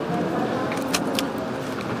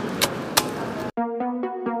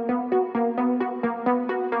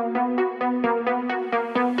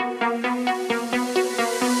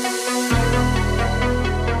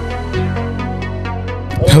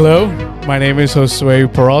Hello, my name is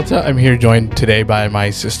Josue Peralta. I'm here joined today by my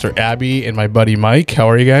sister Abby and my buddy Mike. How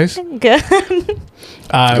are you guys? Good.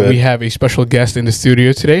 We have a special guest in the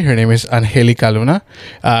studio today. Her name is Angelica Luna.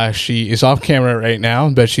 She is off camera right now,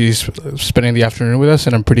 but she's spending the afternoon with us,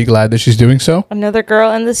 and I'm pretty glad that she's doing so. Another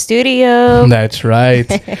girl in the studio. That's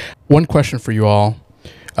right. One question for you all.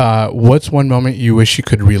 What's one moment you wish you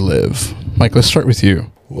could relive? Mike, let's start with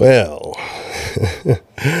you. Well,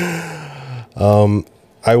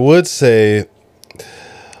 I would say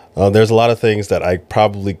there's a lot of things that I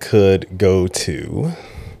probably could go to.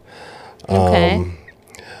 Okay.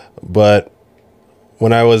 But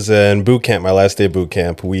when I was in boot camp, my last day of boot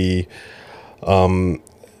camp, we, or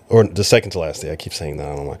the second to last day, I keep saying that,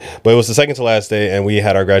 I don't know why, but it was the second to last day, and we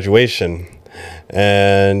had our graduation.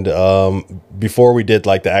 And before we did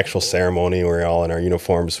like the actual ceremony, we were all in our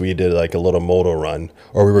uniforms, we did like a little moto run,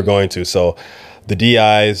 or we were going to. So the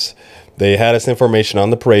DIs, they had us information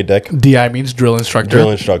on the parade deck. DI means drill instructor.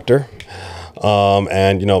 Drill instructor.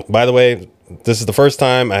 And, you know, by the way, this is the first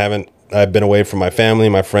time I've been away from my family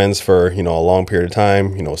and my friends for, you know, a long period of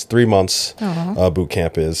time. You know, it's 3 months boot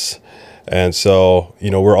camp is. And so,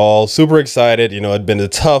 you know, we're all super excited. You know, it'd been a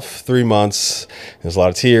tough 3 months. There's a lot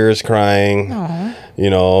of tears, crying,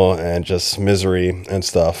 you know, and just misery and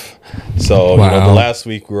stuff. So, you know, the last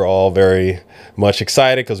week we were all very much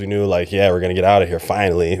excited because we knew, like, yeah, we're going to get out of here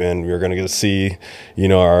finally. And we were going to get to see, you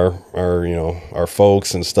know, our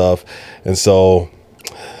folks and stuff. And so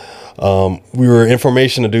we were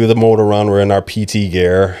information to do the motor run. We're in our PT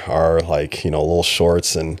gear, our, like, you know, little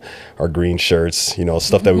shorts and our green shirts, you know,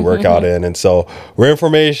 stuff that we work out in. And so we're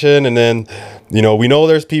information, and then, you know, we know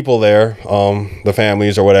there's people there, the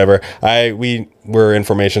families or whatever. We were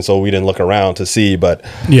information, so we didn't look around to see, but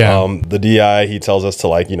the DI, he tells us to,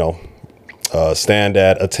 like, you know, stand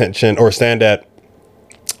at attention, or stand at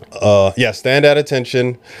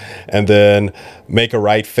attention, and then make a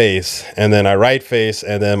right face. And then I right face,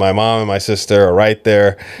 and then my mom and my sister are right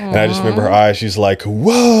there. And I just remember her eyes. She's like,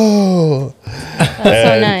 whoa. That's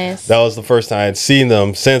so nice. That was the first time I'd seen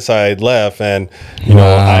them since I had left. And, you know,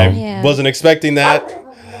 I wasn't expecting that,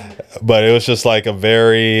 but it was just like a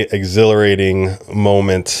very exhilarating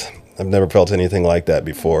moment. I've never felt anything like that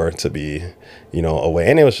before, to be, you know, away.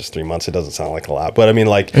 And it was just 3 months. It doesn't sound like a lot, but I mean,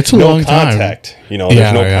 like, it's a no long contact, time. You know,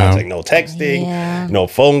 there's no contact, no texting, no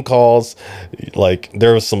phone calls. Like,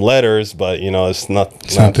 there was some letters, but, you know, it's not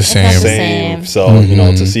the same. So, you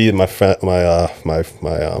know, to see my family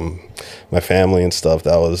and stuff,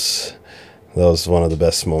 that was one of the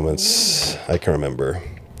best moments I can remember.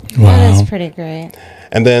 Wow. That is pretty great.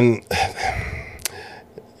 And then,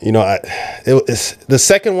 you know, the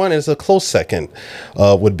second one is a close second,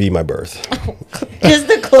 would be my birth. Just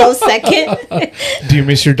the close second. Do you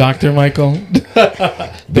miss your doctor, Michael?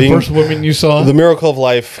 The first woman you saw? The miracle of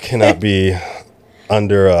life cannot be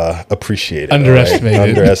underestimated.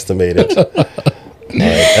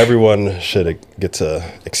 Everyone should get to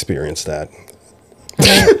experience that.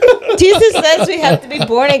 Jesus says we have to be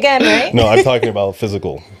born again, right? No, I'm talking about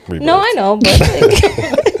physical rebirth. No, I know, but like...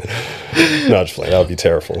 No, just playing. That would be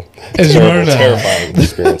terrible. Terrifying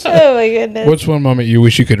experience. Oh my goodness. What's one moment you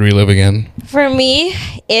wish you could relive again? For me,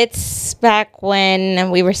 it's back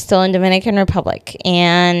when we were still in Dominican Republic,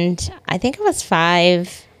 and I think I was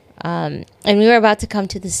 5, and we were about to come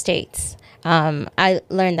to the States. I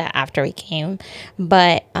learned that after we came,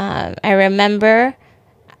 but I remember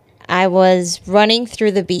I was running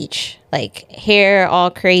through the beach, like hair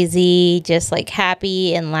all crazy, just like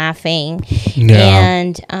happy and laughing.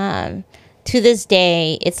 And to this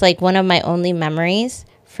day, it's like one of my only memories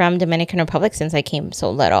from Dominican Republic since I came so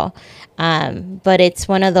little. But it's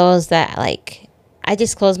one of those that, like, I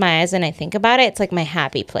just close my eyes and I think about it. It's like my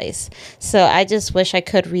happy place. So I just wish I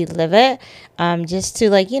could relive it, just to,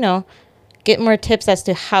 like, you know, get more tips as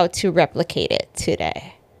to how to replicate it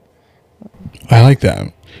today. I like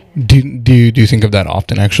that. Do you think of that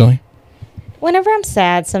often, actually? Whenever I'm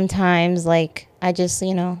sad, sometimes, like, I just,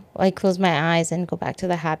 you know, like, close my eyes and go back to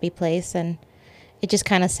the happy place, and it just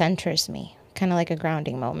kind of centers me, kind of like a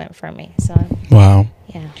grounding moment for me. So wow.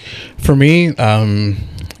 Yeah. For me,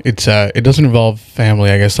 it doesn't involve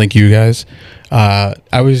family, I guess, like you guys.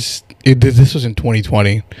 This was in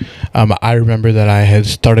 2020. I remember that I had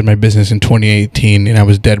started my business in 2018, and I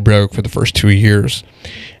was dead broke for the first 2 years.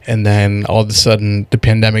 And then all of a sudden the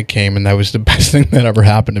pandemic came, and that was the best thing that ever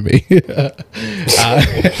happened to me. And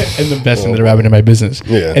the best thing that ever happened to my business.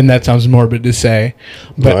 Yeah. And that sounds morbid to say,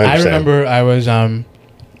 but I remember I was, I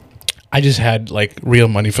just had, like, real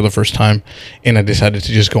money for the first time, and I decided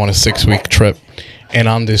to just go on a 6-week trip. And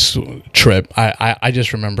on this trip, I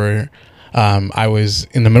just remember I was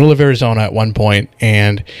in the middle of Arizona at one point,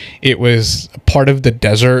 and it was part of the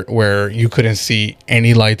desert where you couldn't see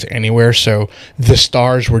any lights anywhere. So the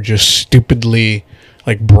stars were just stupidly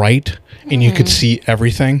like bright, and you could see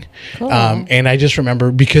everything. Cool. And I just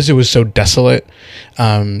remember, because it was so desolate,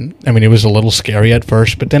 I mean, it was a little scary at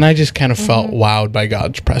first, but then I just kind of felt wowed by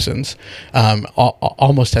God's presence,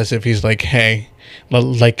 almost as if he's like, hey,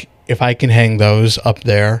 like if I can hang those up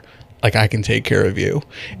there, like I can take care of you.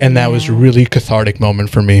 And that was a really cathartic moment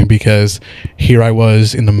for me, because here I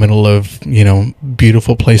was in the middle of, you know,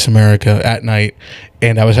 beautiful place America at night,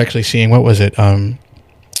 and I was actually seeing, what was it?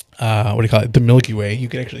 What do you call it? The Milky Way. You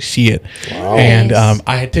could actually see it. Wow. And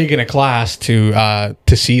I had taken a class to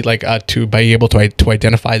see, like, to be able to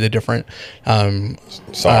identify the different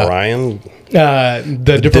Orion. the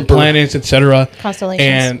different Dipper. planets, etc.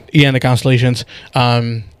 Constellations. And the constellations.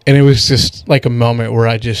 And it was just like a moment where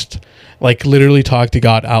I just like literally talked to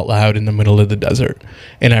God out loud in the middle of the desert.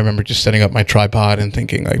 And I remember just setting up my tripod and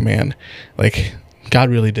thinking, like, man, like, God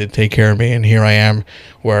really did take care of me, and here I am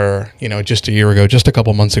where, you know, just a year ago, just a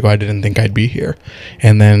couple months ago, I didn't think I'd be here.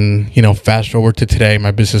 And then, you know, fast forward to today,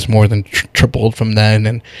 my business more than tripled from then.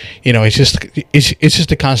 And, you know, it's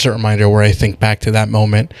just a constant reminder where I think back to that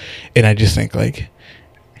moment, and I just think, like,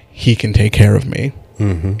 he can take care of me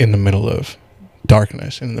in the middle of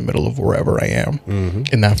darkness, in the middle of wherever I am.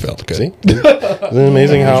 And that felt good. See? Isn't it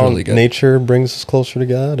amazing how really good. nature brings us closer to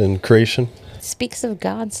God and creation? Speaks of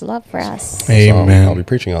God's love for us. Amen. So I'll be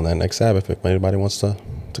preaching on that next Sabbath if anybody wants to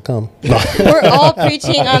come. We're all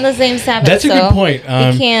preaching on the same Sabbath. That's a so good point.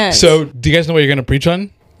 we can't. So, do you guys know what you're going to preach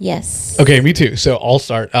on? Yes. Okay, me too. So, I'll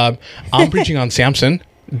start. I'm preaching on Samson.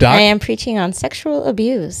 Doc, I am preaching on sexual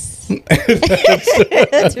abuse.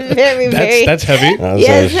 That's very. that's heavy.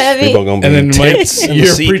 Yes, heavy. People are gonna be And then Mike, intense in the you're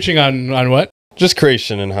seat. preaching on what? Just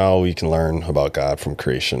creation and how we can learn about God from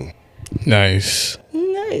creation. Nice.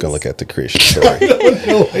 Gonna look at the creation story.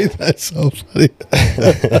 No way, that's so funny.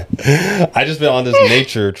 I just been on this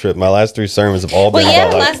nature trip. My last 3 sermons have all been Well, yeah,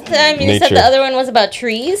 about last time you said nature. the other one was about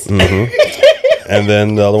trees. And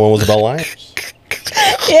then the other one was about lions.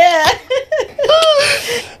 Yeah.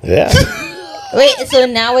 Yeah, Wait, so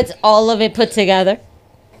now it's all of it put together?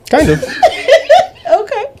 kind of.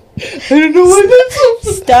 Okay. I don't know why that's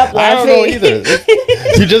so Stop I don't laughing. know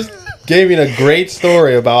either. You just gave me a great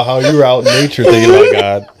story about how you were out in nature thinking about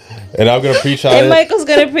God, and I'm gonna preach on And it. Michael's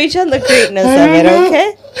going to preach on the greatness of it,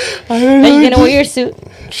 okay? Are you going to wear your suit?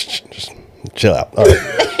 Just chill out. All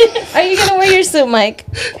right. Are you going to wear your suit, Mike?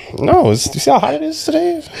 No, you see how hot it is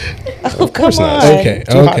today? Oh, come course not. on. Okay,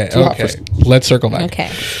 Too hot- okay, too hot okay. for- Let's circle back. Okay.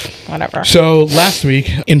 Whatever. So last week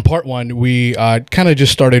in part 1, we kind of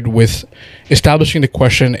just started with establishing the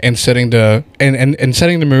question and setting the and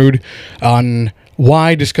setting the mood on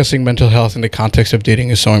why discussing mental health in the context of dating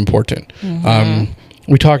is so important.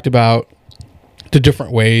 We talked about the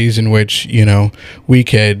different ways in which, you know,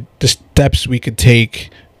 the steps we could take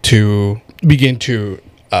to begin to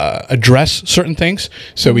address certain things.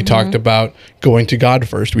 So we talked about going to God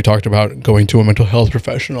first. We talked about going to a mental health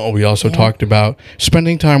professional. We also talked about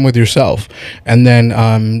spending time with yourself, and then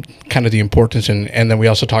kind of the importance. And then we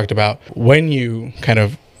also talked about when you kind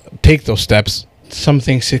of take those steps, some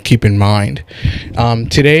things to keep in mind.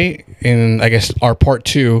 Today, in I guess our part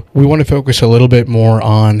 2, we want to focus a little bit more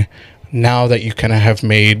on, now that you kind of have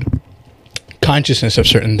made consciousness of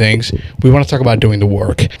certain things, we want to talk about doing the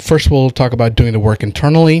work. First, we'll talk about doing the work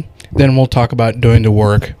internally. Then we'll talk about doing the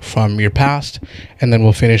work from your past. And then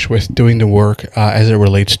we'll finish with doing the work as it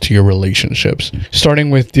relates to your relationships.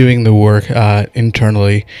 Starting with doing the work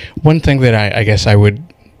internally, one thing that I guess I would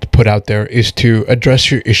put out there is to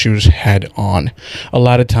address your issues head on. A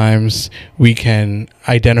lot of times we can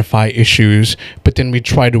identify issues, but then we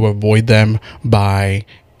try to avoid them by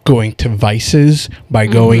going to vices, by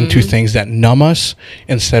going to things that numb us,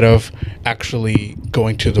 instead of actually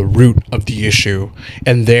going to the root of the issue.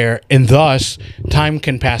 And thus time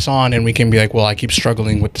can pass on, and we can be like, well, I keep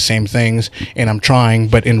struggling with the same things and I'm trying,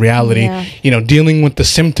 but in reality, you know, dealing with the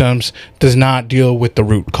symptoms does not deal with the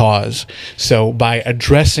root cause. So by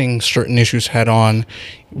addressing certain issues head on,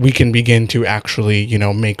 we can begin to actually, you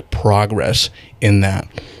know, make progress in that.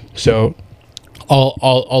 So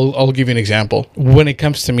I'll give you an example. When it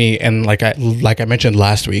comes to me, and like I mentioned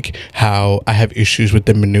last week, how I have issues with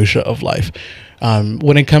the minutia of life.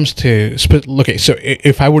 When it comes to okay, so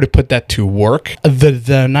if I were to put that to work,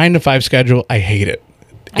 the 9-to-5 schedule, I hate it.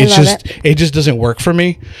 It just doesn't work for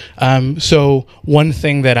me. So one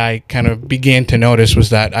thing that I kind of began to notice was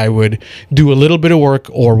that I would do a little bit of work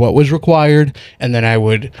or what was required, and then I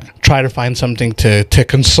would try try to find something to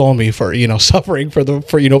console me for, suffering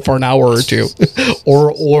for an hour or two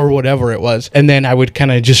or whatever it was. And then I would kind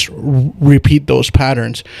of just repeat those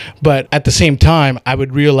patterns. But at the same time, I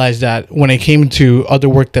would realize that when it came to other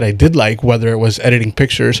work that I did like, whether it was editing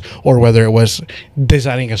pictures or whether it was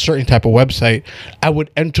designing a certain type of website, I would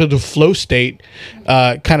enter the flow state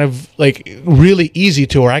kind of like really easy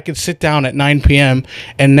to where I could sit down at 9 p.m.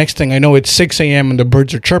 and next thing I know, it's 6 a.m. and the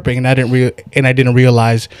birds are chirping, and I didn't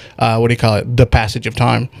realize the passage of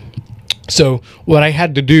time. So what I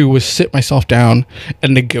had to do was sit myself down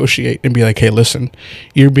and negotiate and be like, hey, listen,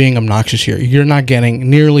 you're being obnoxious here. You're not getting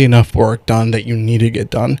nearly enough work done that you need to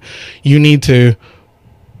get done. You need to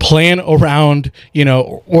plan around,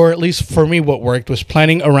 or at least for me, what worked was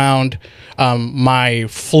planning around my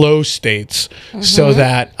flow states so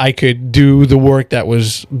that I could do the work that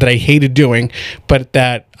I hated doing, but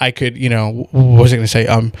that I could, what was I going to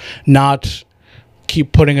say? Not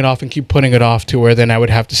keep putting it off to where then I would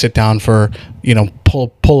have to sit down for,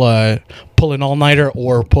 pull an all-nighter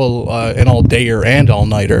or pull an all-dayer and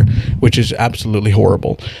all-nighter, which is absolutely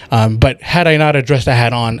horrible. But had I not addressed that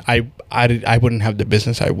head on, I wouldn't have the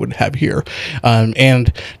business I would have here.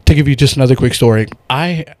 And to give you just another quick story,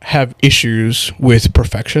 I have issues with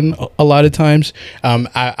perfection a lot of times.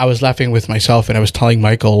 I was laughing with myself and I was telling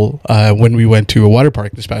Michael when we went to a water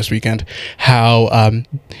park this past weekend how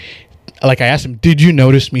I asked him, did you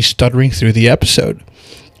notice me stuttering through the episode?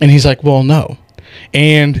 And he's like, well, no.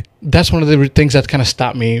 And that's one of the things that kind of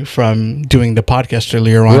stopped me from doing the podcast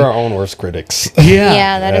earlier on. We're our own worst critics.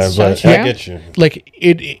 Yeah, that is so true. I get you. Like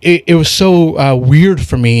it was so weird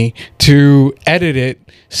for me to edit it,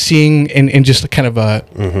 seeing and just kind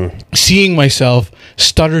of seeing myself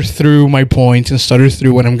stutter through my points and stutter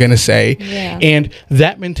through what I'm going to say. Yeah. And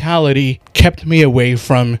that mentality kept me away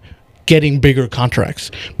from getting bigger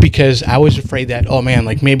contracts because I was afraid that, oh man,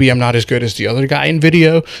 like maybe I'm not as good as the other guy in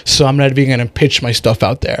video, so I'm not even going to pitch my stuff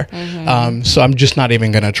out there. So I'm just not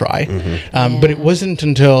even going to try. But it wasn't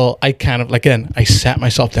until I kind of, again, I sat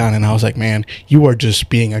myself down and I was like, man, you are just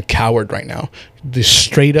being a coward right now. Just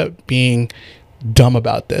straight up being dumb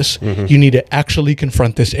about this. You need to actually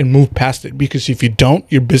confront this and move past it, because if you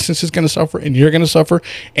don't, your business is going to suffer and you're going to suffer,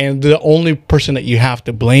 and the only person that you have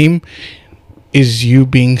to blame is you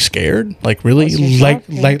being scared. Like, really?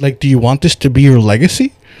 Like do you want this to be your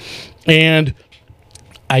legacy? And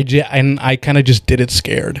I kind of just did it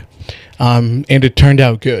scared. And it turned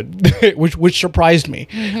out good, which surprised me.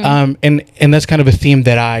 And that's kind of a theme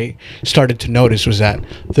that I started to notice, was that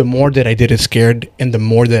the more that I did it scared and the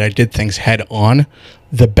more that I did things head on,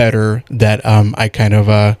 the better that I kind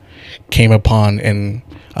of came upon and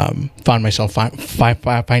found myself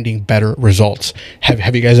finding better results.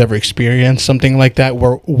 Have you guys ever experienced something like that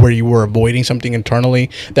where you were avoiding something internally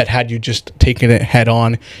that had you just taken it head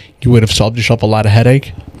on, you would have solved yourself a lot of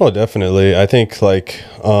headache? Oh, definitely. I think like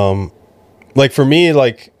for me,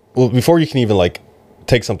 before you can even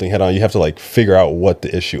take something head on, you have to figure out what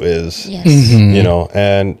the issue is. Yes.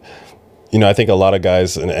 And I think a lot of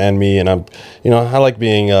guys and me, and I'm, I like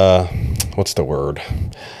being what's the word?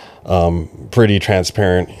 Pretty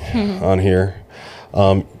transparent on here.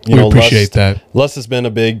 We appreciate that. Lust has been a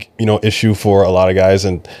big, issue for a lot of guys,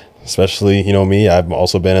 and especially, me. I've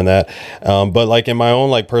also been in that. But in my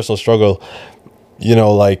own personal struggle,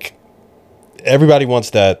 everybody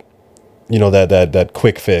wants that, that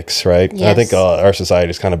quick fix, right? Yes. I think our society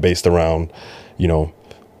is kind of based around,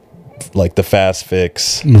 the fast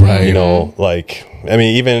fix, right?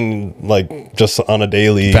 Even just on a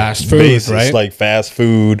daily fast food basis, right? Fast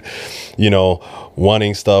food,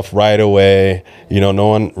 wanting stuff right away. No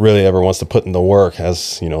one really ever wants to put in the work,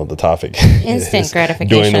 as the topic. Instant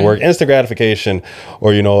gratification. Doing the work, instant gratification,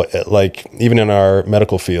 or even in our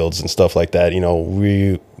medical fields and stuff like that.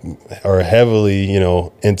 We are heavily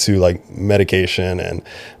into medication and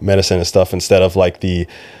medicine and stuff, instead of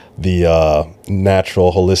the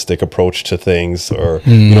natural holistic approach to things, or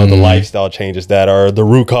the lifestyle changes that are the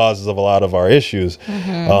root causes of a lot of our issues.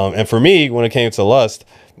 And for me, when it came to lust,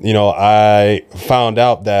 I found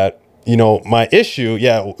out that my issue,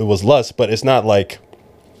 it was lust, but it's not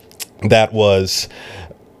that was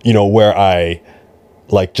where I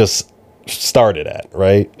just started at,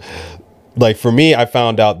 right? For me, I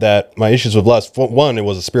found out that my issues with lust, one, it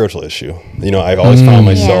was a spiritual issue. I've always found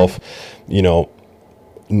myself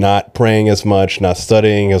not praying as much, not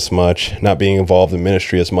studying as much, not being involved in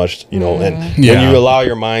ministry as much, and when you allow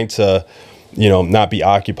your mind to, not be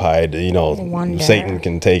occupied, Satan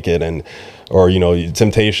can take it, or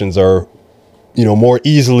temptations are more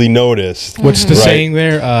easily noticed. What's the Right. saying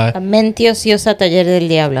there? Mente ociosa, taller del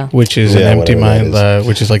diablo. Which is Yeah, an empty whatever mind, that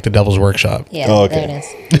which is like the devil's workshop. Yeah, Oh, okay. there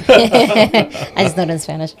it is. I just know it in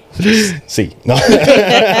Spanish. See, no.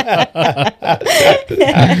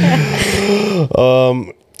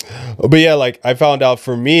 But yeah, like I found out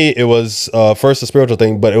for me, it was first a spiritual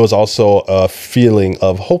thing, but it was also a feeling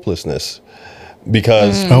of hopelessness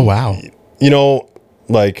because, Oh wow,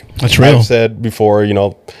 like That's real. I've said before,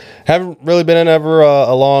 haven't really been in ever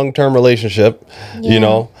a long-term relationship,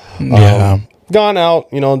 Yeah. gone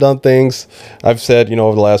out, done things. I've said,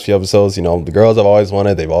 over the last few episodes, the girls I've always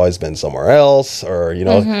wanted, they've always been somewhere else or,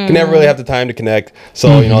 can never really have the time to connect.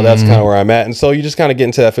 So, that's kind of where I'm at. And so you just kind of get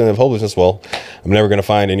into that feeling of hopelessness. Well, I'm never going to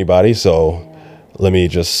find anybody. So let me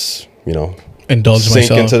just, indulge sink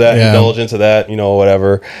myself. into that, Yeah. indulge into that,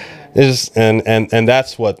 whatever. It's just, and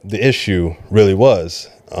that's what the issue really was.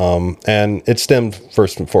 And it stemmed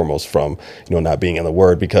first and foremost from, not being in the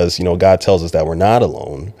Word because, God tells us that we're not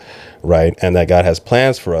alone, right? And that God has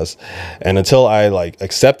plans for us. And until I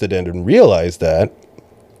accepted it and realized that,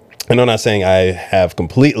 and I'm not saying I have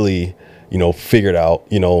completely, figured out,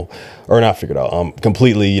 or not figured out,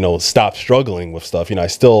 completely, stopped struggling with stuff. I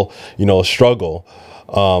still, struggle.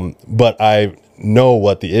 But I know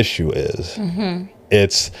what the issue is.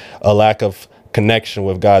 It's a lack of connection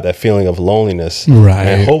with God, that feeling of loneliness Right,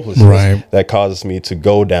 and hopelessness right. that causes me to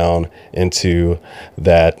go down into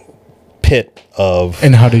that pit of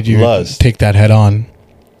And how did you lust. take that head on?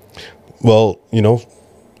 Well,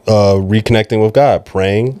 reconnecting with God,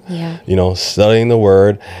 praying, Yeah. Studying the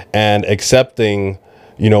Word and accepting,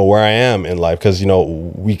 where I am in life. Because,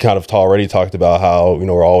 we kind of already talked about how,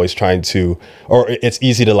 we're always trying to, or it's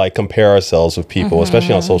easy to compare ourselves with people,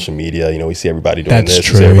 especially on social media. We see everybody doing That's this,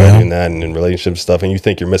 true, we see everybody yeah. doing that and in relationship stuff. And you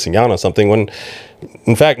think you're missing out on something when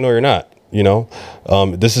in fact, no, you're not,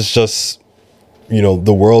 this is just,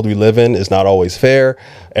 the world we live in is not always fair.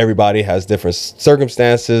 Everybody has different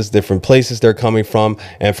circumstances, different places they're coming from.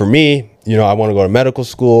 And for me, I want to go to medical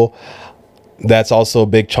school. That's also a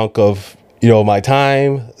big chunk of, my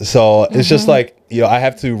time. So it's just I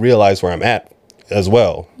have to realize where I'm at as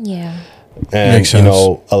well. Yeah. And, Makes sense.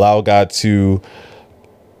 allow God to,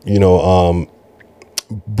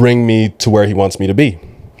 bring me to where he wants me to be.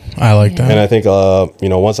 I like that. And I think,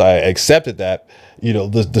 once I accepted that,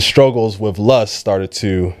 the struggles with lust started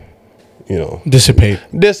to, Dissipate.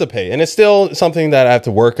 dissipate. And it's still something that I have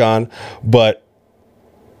to work on. But,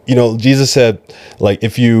 Jesus said,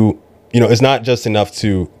 if you, it's not just enough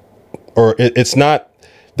to, or it's not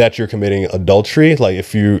that you're committing adultery. Like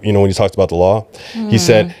if you, when you talked about the law, he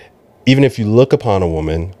said, even if you look upon a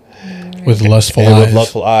woman With lustful and eyes. with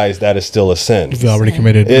lustful eyes, that is still a sin. You've already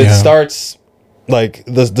committed. It yeah. starts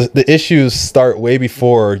the issues start way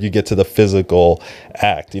before you get to the physical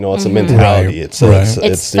act. It's a mentality. Right, It's right.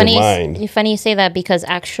 it's funny. your mind. Funny you say that because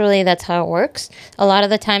actually that's how it works. A lot of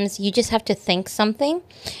the times you just have to think something,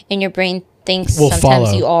 and your brain thinks Will sometimes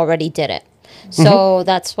follow. you already did it. So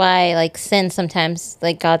that's why sin sometimes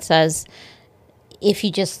God says, if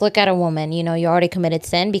you just look at a woman, you already committed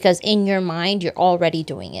sin because in your mind you're already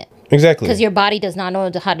doing it. Exactly. Because your body does not know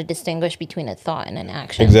how to distinguish between a thought and an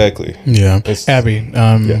action. Exactly. Yeah. It's- Abby,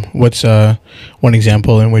 yeah. what's one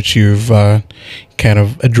example in which you've kind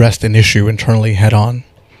of addressed an issue internally head on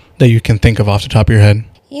that you can think of off the top of your head?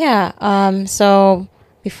 Yeah. So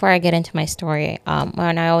before I get into my story,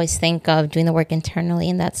 when I always think of doing the work internally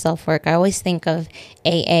and that self-work, I always think of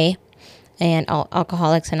AA and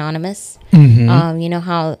Alcoholics Anonymous. You know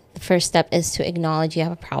how the first step is to acknowledge you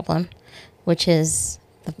have a problem, which is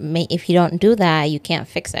if you don't do that, you can't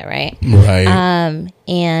fix it, right? Right.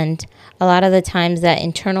 And a lot of the times that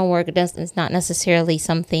internal work is not necessarily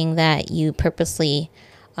something that you purposely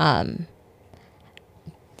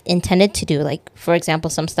intended to do. Like, for example,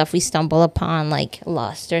 some stuff we stumble upon, like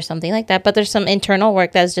lust or something like that. But there's some internal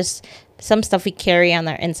work that's just some stuff we carry on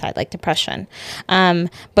our inside, like depression.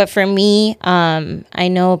 But for me, I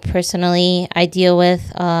know personally I deal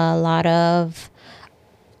with a lot of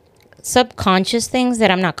subconscious things that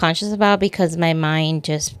I'm not conscious about because my mind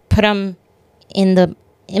just put them in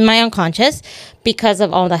my unconscious because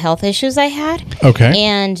of all the health issues I had. Okay.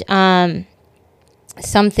 And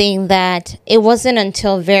something that it wasn't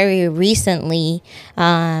until very recently,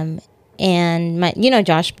 and my,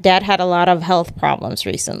 Josh, Dad had a lot of health problems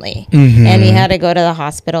recently, and we had to go to the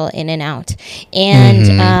hospital in and out.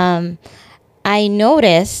 And I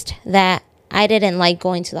noticed that I didn't like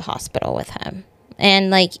going to the hospital with him,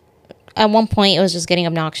 and at one point it was just getting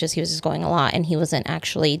obnoxious. He was just going a lot, and he wasn't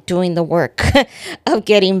actually doing the work of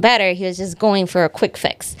getting better. He was just going for a quick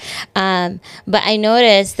fix. But I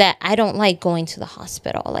noticed that I don't like going to the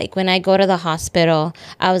hospital. Like when I go to the hospital,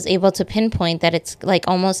 I was able to pinpoint that it's like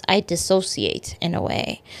almost I dissociate in a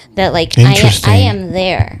way, that like I am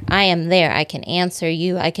there. I can answer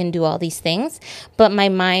you. I can do all these things, but my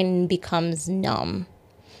mind becomes numb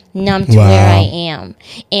to where I am.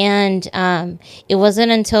 And it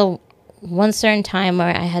wasn't until one certain time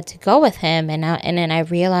where I had to go with him, and then I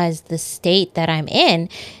realized the state that I'm in,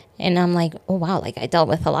 and I'm like, oh wow, like I dealt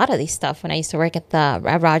with a lot of these stuff when I used to work at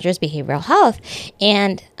Rogers Behavioral Health,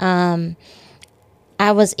 and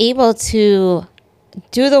I was able to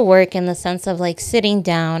do the work in the sense of like sitting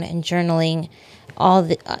down and journaling all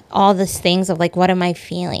these things of like, what am I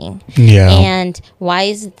feeling, and why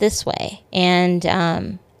is it this way, and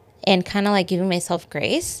kind of like giving myself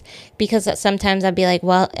grace, because sometimes I'd be like,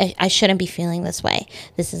 well, I shouldn't be feeling this way.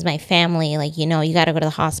 This is my family. Like, you got to go to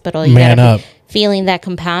the hospital. You got to be feeling that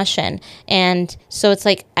compassion. And so it's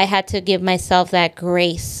like I had to give myself that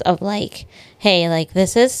grace of like, hey, like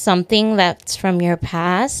this is something that's from your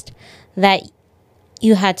past that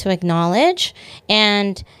you had to acknowledge.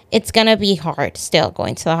 And it's going to be hard still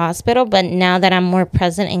going to the hospital. But now that I'm more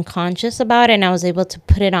present and conscious about it, and I was able to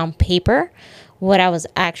put it on paper, what I was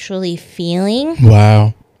actually feeling.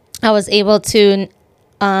 Wow. I was able to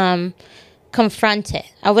confront it.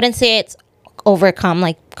 I wouldn't say it's overcome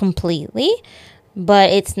like completely, but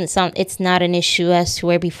it's not an issue as to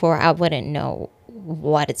where before I wouldn't know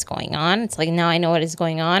what is going on. It's like now I know what is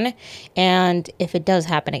going on, and if it does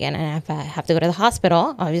happen again and if I have to go to the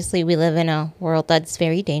hospital, obviously we live in a world that's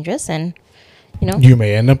very dangerous, and you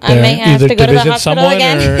may end up there, I may have to go to visit someone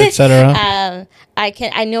again, or etc.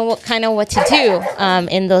 I know what to do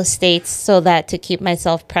in those states, so that to keep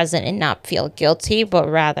myself present and not feel guilty, but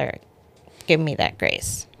rather give me that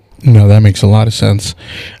grace. No, that makes a lot of sense.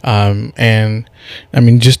 And I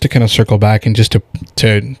mean, just to kind of circle back and just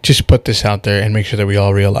to just put this out there and make sure that we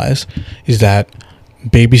all realize is that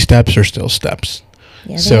baby steps are still steps.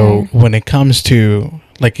 Yeah, so when it comes to,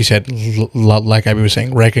 like you said, like I was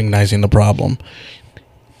saying, recognizing the problem,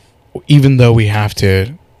 even though we have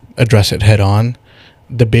to address it head on,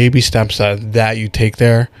 the baby steps that you take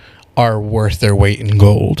there are worth their weight in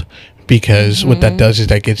gold. Because what that does is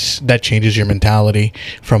that changes your mentality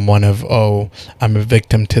from one of, oh, I'm a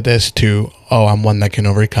victim to this, to, oh, I'm one that can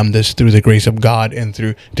overcome this through the grace of God and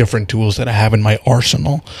through different tools that I have in my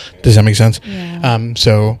arsenal. Does that make sense? Yeah.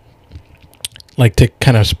 So, like, to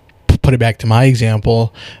kind of put it back to my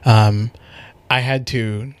example, I had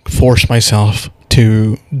to force myself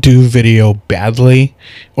to do video badly,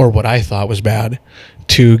 or what I thought was bad,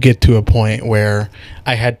 to get to a point where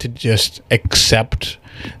I had to just accept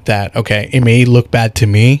that, okay, it may look bad to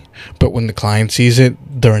me, but when the client sees it,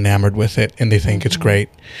 they're enamored with it and they think it's great.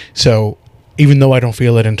 So even though I don't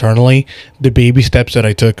feel it internally, the baby steps that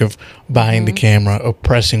I took of buying the camera, of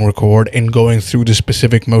pressing record, and going through the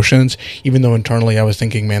specific motions, even though internally I was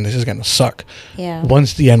thinking, man, this is going to suck. Yeah.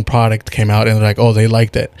 Once the end product came out and they're like, oh, they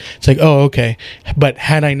liked it. It's like, oh, okay. But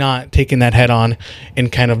had I not taken that head on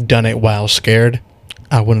and kind of done it while scared,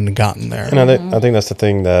 I wouldn't have gotten there. And I think that's the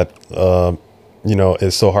thing that,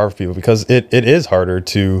 is so hard for people, because it is harder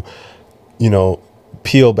to,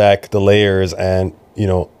 peel back the layers and,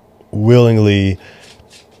 willingly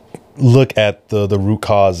look at the root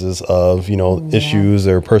causes of, issues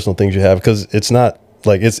or personal things you have, because it's not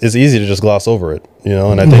like it's easy to just gloss over it,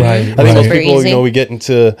 and I think most people, we get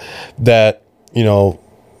into that,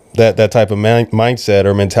 that type of mindset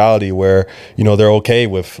or mentality where, they're okay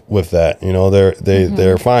with that,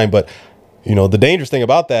 they're fine. But, the dangerous thing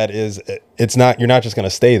about that is you're not just going to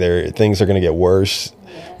stay there. Things are going to get worse.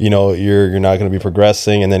 You're not going to be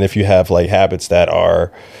progressing. And then if you have like habits that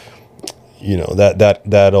are,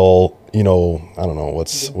 that'll, I don't know,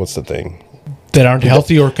 what's the thing? That aren't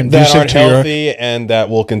healthy or conducive that aren't healthy and that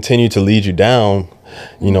will continue to lead you down,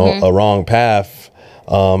 a wrong path.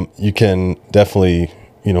 You can definitely,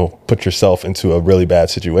 put yourself into a really bad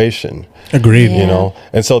situation. Agreed.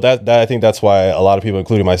 And so that I think that's why a lot of people,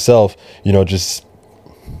 including myself, just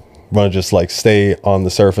want to just like stay on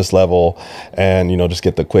the surface level and, just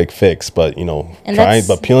get the quick fix. But,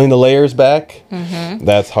 but peeling the layers back,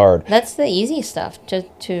 that's hard. That's the easy stuff, just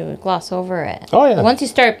to gloss over it. Oh, yeah. But once you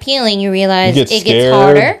start peeling, you realize it gets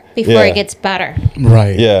harder before it gets better.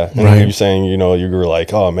 Right. Yeah. And right. You're saying, you were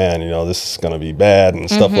like, oh man, this is going to be bad and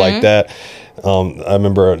stuff like that. I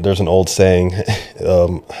remember there's an old saying,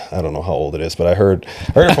 I don't know how old it is, but I heard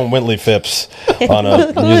it from Wintley Phipps on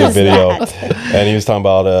a music video. And he was talking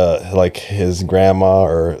about like his grandma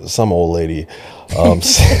or some old lady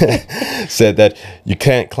said that you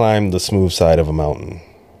can't climb the smooth side of a mountain.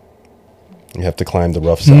 You have to climb the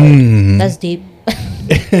rough side. That's deep.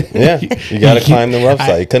 Yeah, you got to climb the rough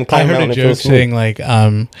side. You couldn't climb I a heard mountain a if it was joke smooth. saying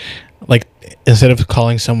like instead of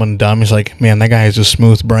calling someone dumb, he's like, man, that guy has a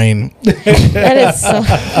smooth brain. That is so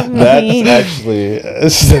That's mean. actually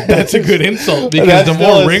That's a good insult because that's the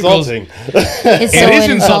still more wrinkles, insulting. It's it so is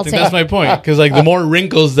insulting. That's my point. Because like the more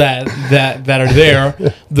wrinkles that are there,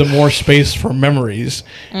 the more space for memories.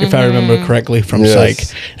 If I remember correctly from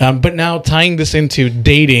Yes. Psych. But now tying this into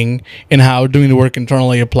dating and how doing the work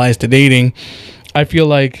internally applies to dating, I feel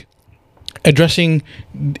like addressing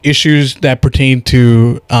issues that pertain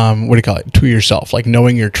to to yourself, like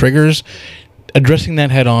knowing your triggers, addressing that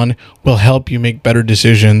head on will help you make better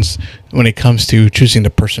decisions when it comes to choosing the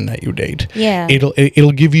person that you date. Yeah.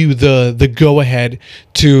 It'll give you the go ahead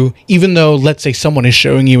to, even though let's say someone is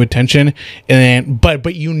showing you attention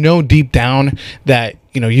but you know deep down that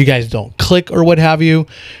you guys don't click or what have you,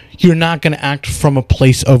 you're not going to act from a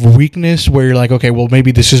place of weakness where you're like, okay, well,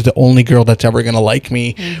 maybe this is the only girl that's ever going to like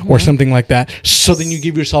me or something like that. So then you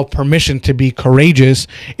give yourself permission to be courageous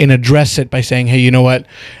and address it by saying, hey, you know what?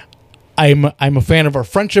 I'm a fan of our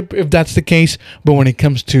friendship if that's the case. But when it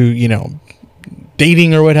comes to,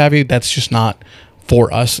 dating or what have you, that's just not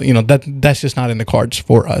for us. That's just not in the cards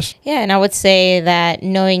for us. Yeah, and I would say that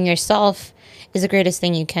knowing yourself is the greatest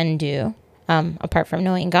thing you can do, apart from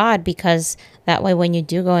knowing God, because that way when you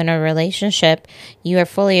do go in a relationship, you are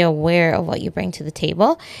fully aware of what you bring to the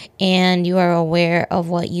table and you are aware of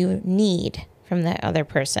what you need from the other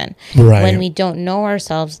person. Right. When we don't know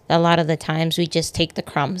ourselves, a lot of the times we just take the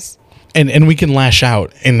crumbs. And we can lash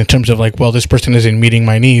out in terms of like, well, this person isn't meeting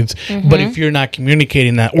my needs. But if you're not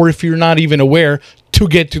communicating that, or if you're not even aware to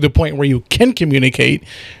get to the point where you can communicate,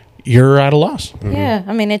 you're at a loss. Yeah,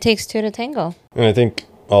 I mean, it takes two to tango. And I think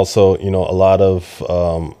also, a lot of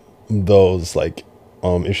those like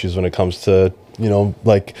issues when it comes to,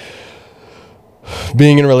 like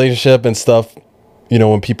being in a relationship and stuff,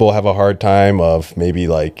 when people have a hard time of maybe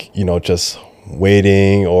like, just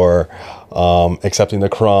waiting or accepting the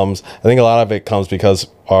crumbs. I think a lot of it comes because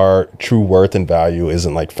our true worth and value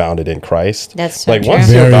isn't like founded in Christ. That's so like true. once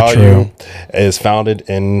your Very value true. is founded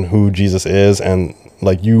in who Jesus is, and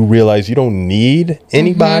like you realize you don't need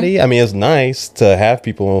anybody. I mean, it's nice to have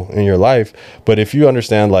people in your life, but if you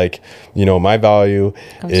understand like, my value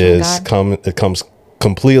Comes comes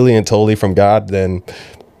completely and totally from God, then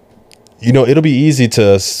it'll be easy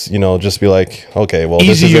to, just be like, okay, well,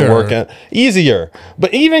 this isn't working. Easier.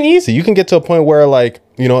 But even easy, you can get to a point where like,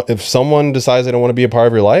 if someone decides they don't want to be a part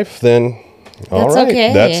of your life, then all That's right,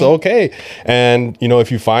 okay. that's okay. And,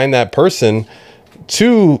 if you find that person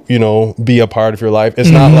to, be a part of your life,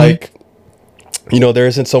 it's not like, there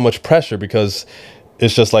isn't so much pressure because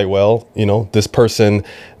it's just like, well, this person,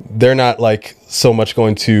 they're not like so much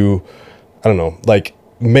going to, I don't know, like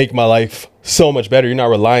make my life so much better. You're not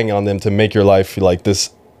relying on them to make your life like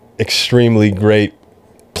this extremely great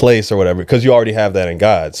place or whatever, because you already have that in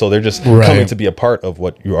God. So they're just coming to be a part of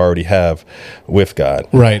what you already have with God.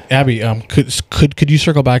 Right, Abby. Could you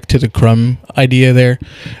circle back to the crumb idea there?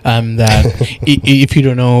 That if you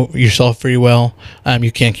don't know yourself very well,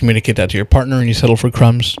 you can't communicate that to your partner, and you settle for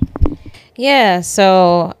crumbs. Yeah,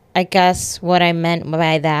 so I guess what I meant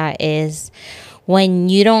by that is when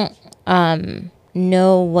you don't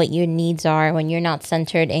know what your needs are, when you're not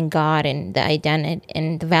centered in God and the identity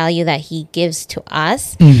and the value that He gives to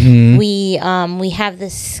us, we have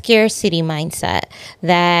this scarcity mindset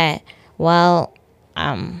that, well,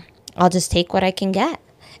 I'll just take what I can get,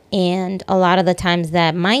 and a lot of the times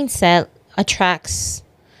that mindset attracts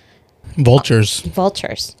Vultures.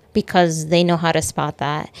 because they know how to spot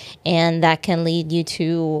that, and that can lead you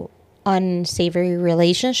to unsavory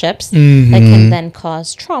relationships that can then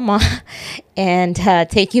cause trauma and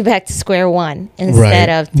take you back to square one instead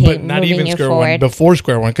of but not moving even you square forward. one, before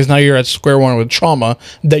square one, because now you're at square one with trauma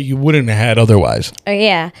that you wouldn't have had otherwise.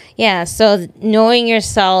 Yeah. So knowing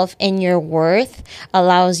yourself and your worth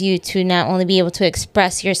allows you to not only be able to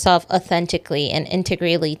express yourself authentically and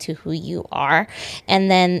integrally to who you are, and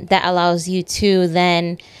then that allows you to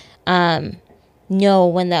then know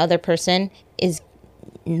when the other person is,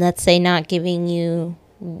 let's say, not giving you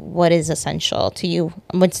what is essential to you.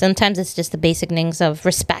 But sometimes it's just the basic things of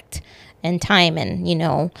respect and time, and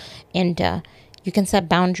and you can set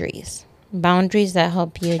boundaries that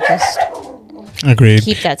help you just Agreed.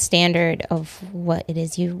 keep that standard of what it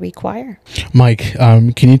is you require. Mike,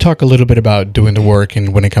 can you talk a little bit about doing the work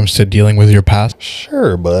and when it comes to dealing with your past?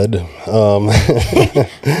 Sure, bud. Bud.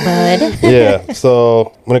 Yeah.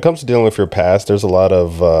 So when it comes to dealing with your past, there's a lot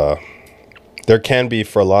of, there can be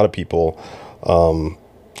for a lot of people,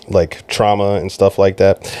 like trauma and stuff like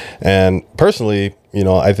that. And personally,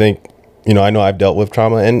 I think, I know I've dealt with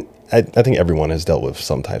trauma, and I think everyone has dealt with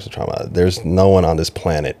some types of trauma. There's no one on this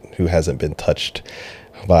planet who hasn't been touched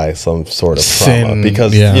by some sort of trauma, sin,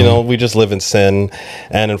 because, yeah. we just live in sin.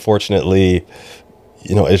 And unfortunately,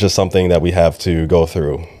 it's just something that we have to go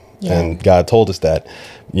through. Yeah. And God told us that,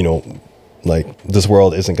 like this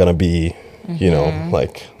world isn't going to be,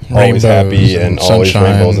 like always Rainbows happy and always sunshine.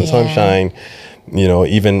 rainbows and Yeah. sunshine.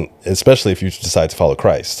 Even especially if you decide to follow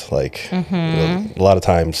Christ, like a lot of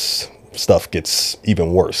times stuff gets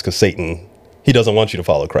even worse because Satan, he doesn't want you to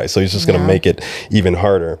follow Christ, so he's just going to make it even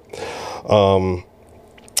harder.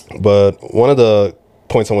 But one of the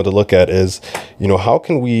points I want to look at is, how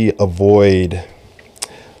can we avoid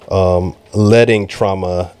letting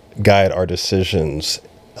trauma guide our decisions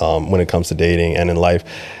when it comes to dating and in life?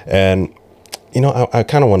 And I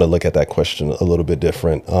kind of want to look at that question a little bit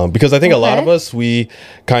different, because I think a lot of us, we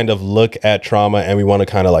kind of look at trauma and we want to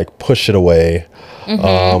kind of like push it away.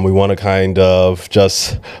 We want to kind of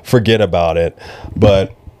just forget about it.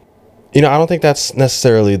 But, I don't think that's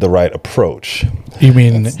necessarily the right approach. You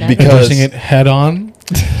mean It's not. Because- addressing it head on?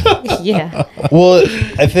 Yeah. Well,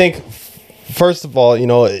 I think first of all,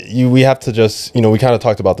 we have to just, we kind of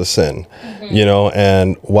talked about the sin,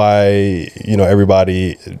 and why,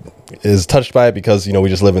 everybody is touched by it, because, we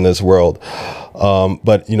just live in this world.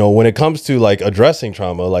 But, when it comes to like addressing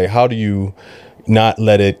trauma, like how do you not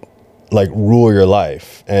let it like rule your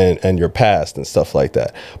life and your past and stuff like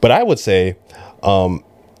that? But I would say,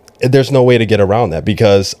 there's no way to get around that,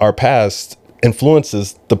 because our past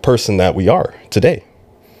influences the person that we are today.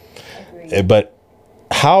 But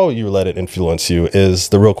how you let it influence you is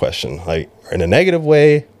the real question, like in a negative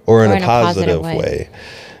way or in a positive way.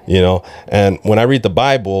 And when I read the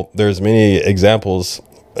Bible, there's many examples,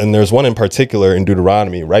 and there's one in particular in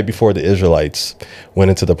Deuteronomy, right before the Israelites went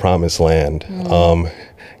into the promised land.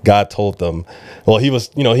 God told them, well, he was,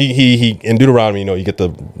 he in Deuteronomy, you get the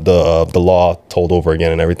law told over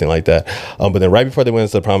again and everything like that. But then right before they went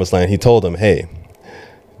into the promised land, he told them, hey,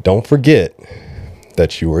 don't forget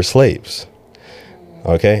that you were slaves.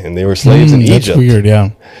 Okay. And they were slaves in Egypt. That's weird. Yeah.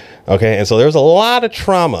 Okay. And so there's a lot of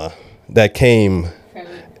trauma that came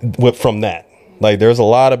from that. Like there's a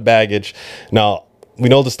lot of baggage. Now, we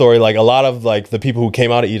know the story, like a lot of like the people who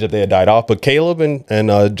came out of Egypt, they had died off, but Caleb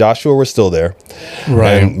and Joshua were still there.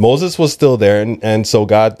 Right. And Moses was still there. And so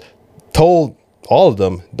God told all of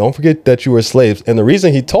them, don't forget that you were slaves. And the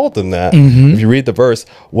reason he told them that, if you read the verse,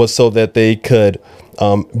 was so that they could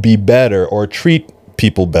be better or treat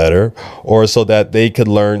people better, or so that they could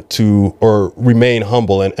learn to or remain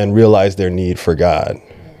humble and realize their need for God.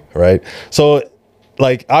 Right. So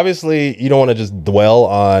like, obviously you don't want to just dwell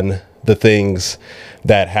on the things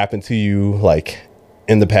that happened to you, like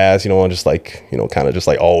in the past. You don't want to just like, kind of just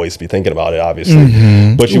like always be thinking about it,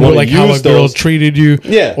 obviously. But you want to like use how a girl those, treated you,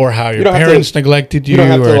 Yeah. or how You your don't have to- parents neglected you, you don't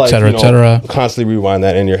have to or like, et cetera, et cetera. constantly rewind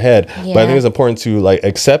that in your head. But I Yeah. think it's important to like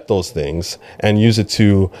accept those things and use it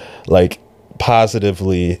to like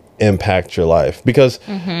positively impact your life, because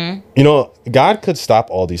God could stop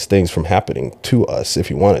all these things from happening to us if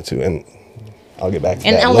he wanted to, and I'll get back to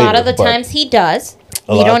And that a later, lot of the but times he does.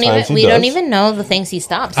 a We lot of don't even times he we don't does. even know the things he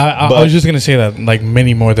stops. I But- was just gonna say that, like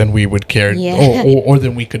many more than we would care, Yeah. or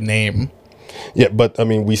than we could name. Yeah, but I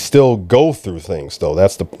mean, we still go through things, though.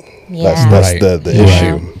 That's the Yeah. that's Right. the Yeah.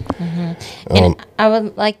 issue. And I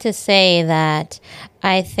would like to say that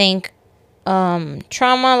I think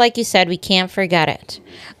trauma, like you said, we can't forget it.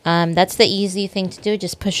 That's the easy thing to do.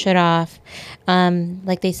 Just push it off.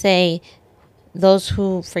 Like they say, those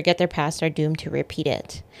who forget their past are doomed to repeat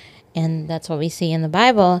it. And that's what we see in the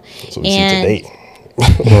Bible. That's what we see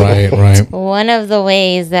today. Right. One of the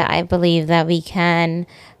ways that I believe that we can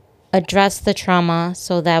address the trauma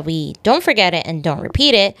so that we don't forget it and don't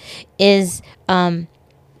repeat it is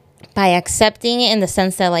by accepting it, in the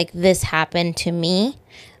sense that like this happened to me,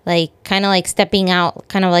 like kind of like stepping out,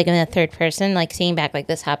 kind of like in the third person, like seeing back, like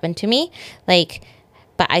this happened to me, like,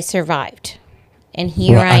 but I survived and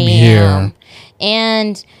here Well, I I'm am. here.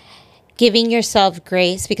 And giving yourself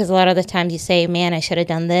grace, because a lot of the times you say, man, I should have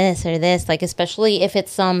done this or this, like especially if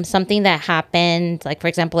it's something that happened, like for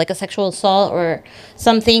example, like a sexual assault or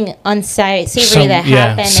something unsavory that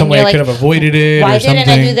happened, some and way you're I could like, have avoided it. why or didn't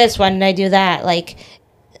something. I do this? Why didn't I do that? Like,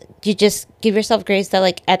 you just give yourself grace that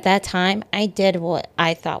like at that time I did what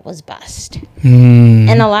I thought was best.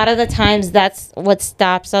 And a lot of the times that's what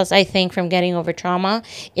stops us, I think, from getting over trauma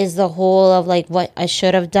is the whole of like what I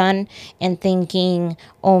should have done and thinking,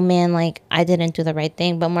 oh man, like I didn't do the right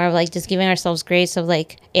thing, but more of like just giving ourselves grace of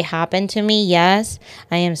like it happened to me. Yes,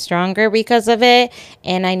 I am stronger because of it,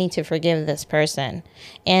 and I need to forgive this person.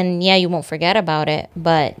 And yeah, you won't forget about it,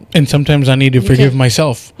 but And sometimes I need to forgive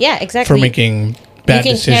myself yeah, exactly. for making bad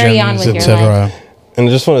can carry on decisions, with your etc. And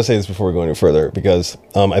I just want to say this before we go any further, because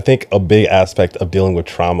I think a big aspect of dealing with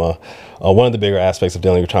trauma, one of the bigger aspects of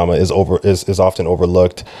dealing with trauma is often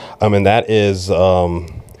overlooked, and that is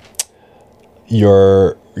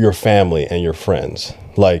your family and your friends.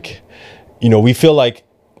 Like, we feel like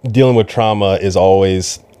dealing with trauma is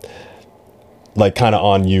always like kind of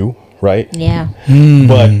on you, right? Yeah.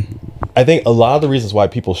 But I think a lot of the reasons why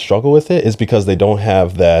people struggle with it is because they don't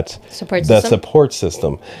have that support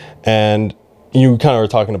system. And you kind of were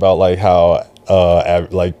talking about like how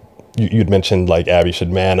like you'd mentioned like Abby should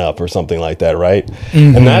man up or something like that, right?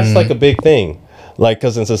 And that's like a big thing. Like,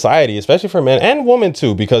 because in society, especially for men and women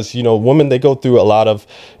too, because women, they go through a lot of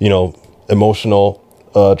emotional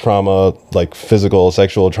trauma, like physical,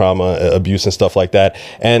 sexual trauma, abuse and stuff like that,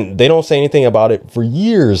 and they don't say anything about it for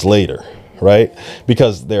years later, right?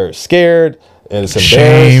 Because they're scared and it's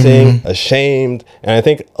embarrassing, ashamed, and I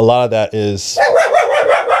think a lot of that is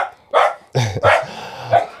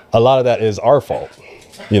our fault,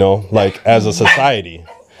 like as a society.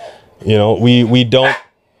 We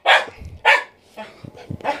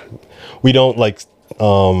don't like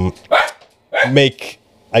make,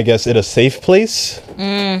 I guess, it a safe place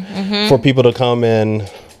for people to come in.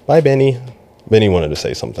 Bye, Benny. Benny wanted to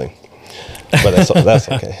say something, but that's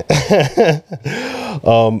okay.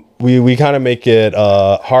 We kind of make it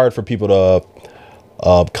hard for people to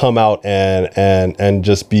come out and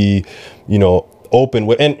just be, open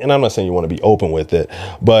with, and I'm not saying you want to be open with it,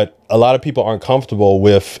 but a lot of people aren't comfortable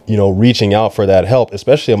with, reaching out for that help,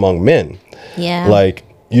 especially among men. Yeah. Like,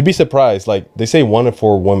 you'd be surprised. Like, they say 1 in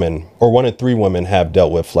 4 women or 1 in 3 women have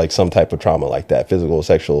dealt with like some type of trauma like that, physical,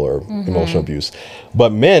 sexual, or emotional abuse.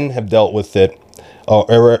 But men have dealt with it,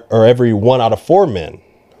 or every 1 out of 4 men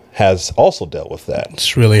has also dealt with that.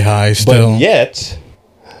 It's really high still.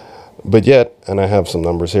 But yet, and I have some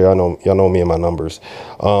numbers here. I know y'all know me and my numbers.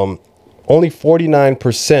 Only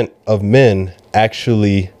 49% of men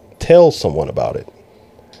actually tell someone about it.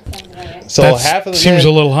 So half of the seems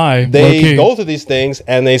men, a little high. they go through these things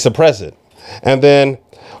and they suppress it, and then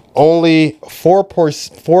only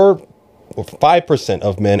 5%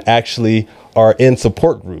 of men actually are in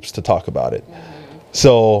support groups to talk about it.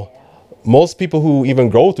 So most people who even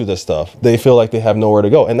go through this stuff, they feel like they have nowhere to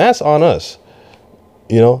go, and that's on us.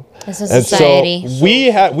 As a society. And so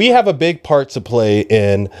we have a big part to play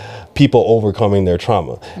in people overcoming their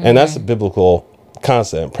trauma, and that's a biblical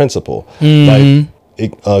concept and principle. Like,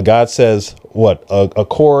 God says, what a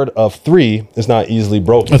cord of 3 is not easily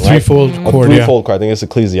broken. A threefold cord. A threefold cord. I think it's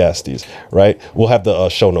Ecclesiastes, right? We'll have the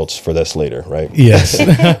show notes for this later, right? Yes.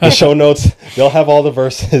 The show notes, they'll have all the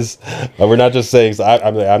verses. We're not just saying.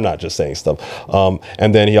 I'm not just saying stuff.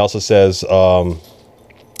 And then he also says that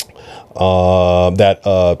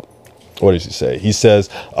what does he say? He says,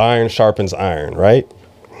 "Iron sharpens iron," right?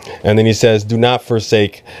 And then he says, "Do not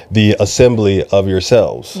forsake the assembly of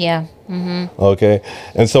yourselves." Yeah. Okay.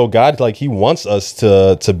 And so God, like, he wants us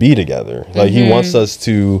to be together. Like, he wants us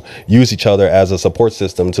to use each other as a support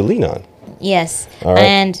system to lean on. Yes. All right.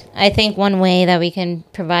 And I think one way that we can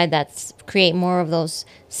provide that, create more of those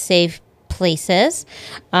safe places,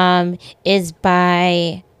 is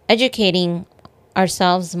by educating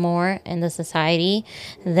ourselves more in the society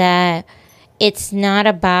that it's not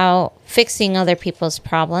about fixing other people's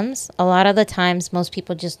problems. A lot of the times, most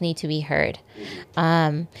people just need to be heard.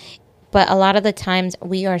 But a lot of the times,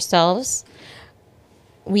 we ourselves,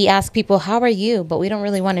 we ask people, how are you? But we don't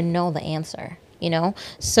really want to know the answer,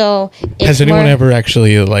 So it's Has anyone ever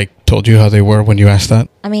actually like told you how they were when you asked that?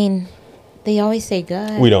 I mean, they always say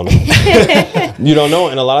good. We don't know. You don't know.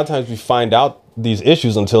 And a lot of times we find out these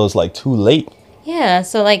issues until it's like too late. Yeah,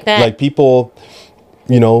 so like that. Like, people,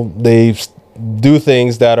 they do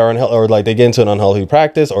things that are unhealthy, or like they get into an unhealthy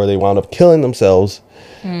practice, or they wound up killing themselves.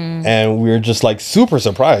 And we're just like super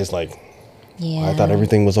surprised. Like, yeah. I thought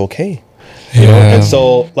everything was okay. Yeah. And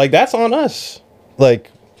so, like, that's on us.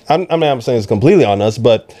 Like, I'm saying it's completely on us,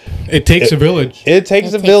 but It takes a village. it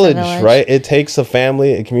takes a village, right? It takes a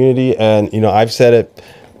family, a community. And, I've said it,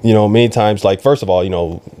 many times, like, first of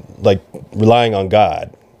all, like, relying on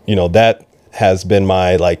God, that has been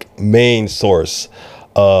my like main source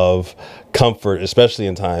of comfort, especially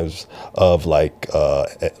in times of like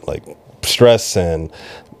stress and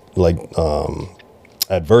like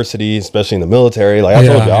adversity, especially in the military. Like I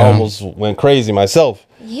told you, I almost went crazy myself.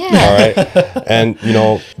 Yeah. All right. And, you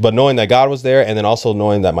know, but knowing that God was there, and then also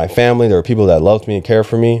knowing that my family, there were people that loved me and cared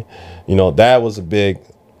for me, you know, that was a big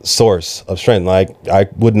source of strength. Like I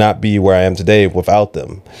would not be where I am today without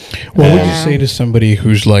them. What would you say to somebody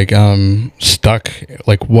who's like stuck?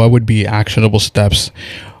 Like, what would be actionable steps?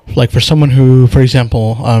 Like for someone who, for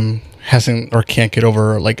example, hasn't or can't get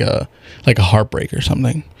over like a heartbreak or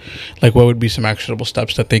something. Like, what would be some actionable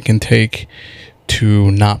steps that they can take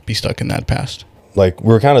to not be stuck in that past? Like we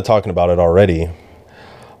were kind of talking about it already.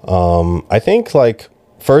 I think like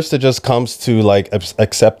first it just comes to like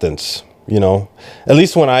acceptance, you know, at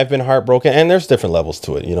least when I've been heartbroken, and there's different levels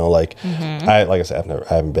to it, you know, like like I said,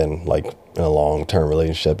 I haven't been like in a long-term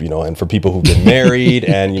relationship, you know, and for people who've been married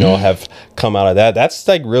and, you know, have come out of that, that's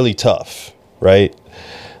like really tough. Right.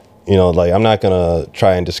 You know, like I'm not going to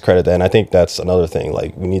try and discredit that. And I think that's another thing.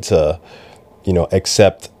 Like we need to, you know,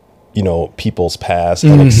 accept, you know, people's past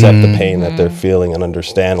and accept the pain that they're feeling and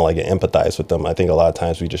understand, like, and empathize with them. I think a lot of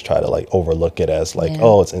times we just try to like overlook it as like,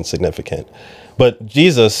 oh, it's insignificant. But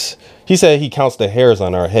Jesus, he said he counts the hairs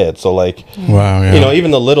on our head. So like, wow, you know,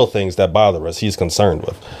 even the little things that bother us, he's concerned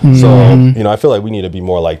with. So, you know, I feel like we need to be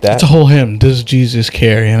more like that. It's a whole hymn. Does Jesus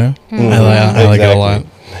care? You know, I like it a lot.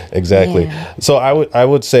 Exactly. Yeah. So I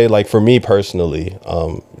would say, like, for me personally,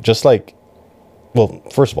 just like, well,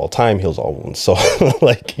 first of all, time heals all wounds. So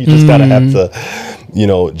like you just gotta have to, you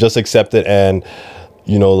know, just accept it and,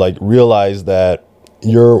 you know, like realize that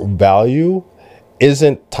your value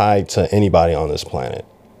isn't tied to anybody on this planet.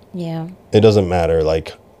 Yeah. It doesn't matter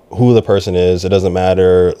like who the person is. It doesn't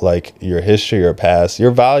matter like your history or past.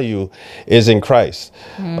 Your value is in Christ.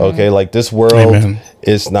 Okay. Like this world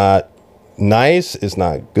is not nice. It's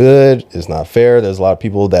not good. It's not fair. There's a lot of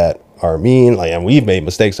people that are mean, like, and we've made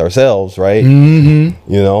mistakes ourselves, right? You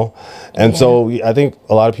know, and so I think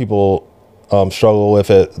a lot of people struggle with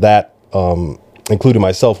it, that including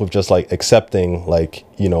myself, with just like accepting, like,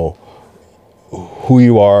 you know, who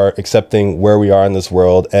you are, accepting where we are in this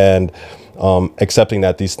world, and accepting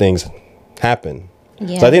that these things happen.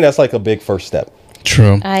 So I think that's like a big first step.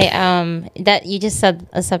 True. That you just said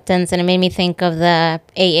acceptance, and it made me think of the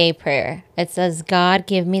AA prayer. It says, "God,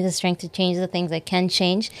 give me the strength to change the things I can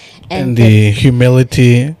change, and the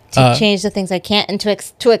humility to change the things I can't, and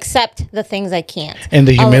to accept the things I can't, and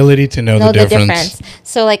the humility to know the difference."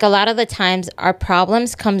 So, like a lot of the times, our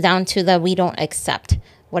problems come down to that we don't accept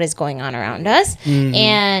what is going on around us.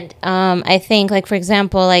 And I think, like, for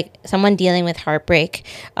example, like someone dealing with heartbreak,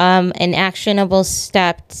 an actionable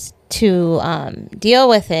steps to deal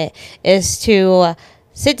with it is to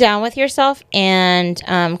sit down with yourself and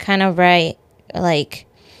kind of write, like,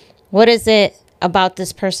 what is it about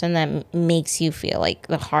this person that makes you feel like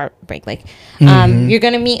the heartbreak? Like, you're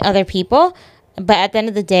going to meet other people, but at the end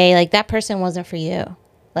of the day, like, that person wasn't for you.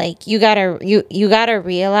 Like, you gotta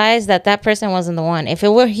realize that person wasn't the one. If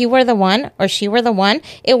he were the one or she were the one,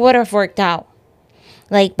 it would have worked out.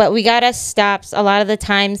 Like, but we gotta stop. A lot of the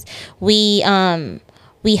times we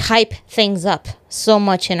hype things up so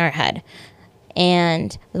much in our head,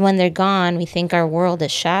 and when they're gone, we think our world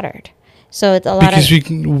is shattered. So it's a lot because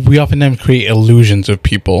we oftentimes create illusions of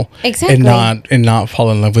people, exactly, and not fall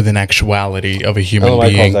in love with an actuality of a human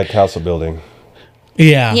being. I call that castle building.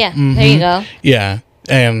 Yeah. Yeah. There you go. Yeah.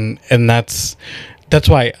 And that's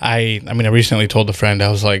why I mean, I recently told a friend, I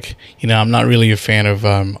was like, you know, I'm not really a fan of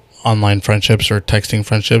online friendships or texting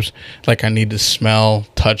friendships. Like, I need to smell,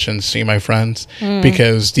 touch, and see my friends,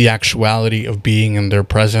 because the actuality of being in their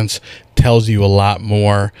presence tells you a lot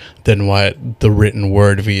more than what the written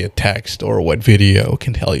word via text or what video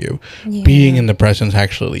can tell you. Being in the presence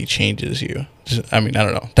actually changes you. I mean, I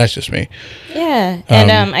don't know. That's just me. Yeah.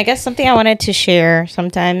 And I guess something I wanted to share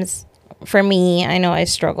sometimes, for me, I know I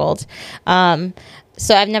struggled.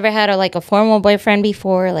 So I've never had a formal boyfriend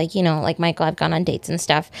before. Like, you know, like Michael, I've gone on dates and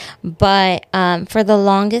stuff. But for the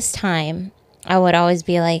longest time, I would always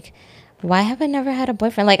be like, why have I never had a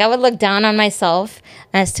boyfriend? Like, I would look down on myself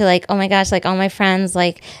as to, like, oh my gosh, like, all my friends,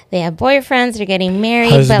 like, they have boyfriends, they're getting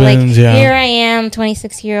married. Husbands, but, like, here I am,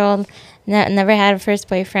 26-year-old, never had a first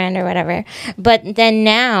boyfriend or whatever. But then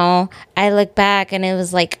now I look back and it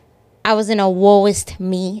was like, I was in a woeist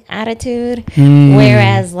me attitude.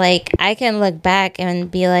 Whereas, like, I can look back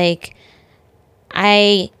and be like,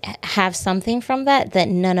 I have something from that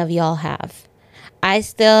none of y'all have. I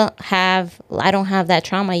don't have that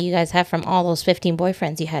trauma you guys have from all those 15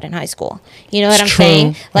 boyfriends you had in high school. You know what I'm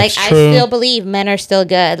saying? Like, I still believe men are still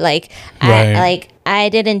good. Like, I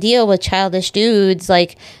didn't deal with childish dudes,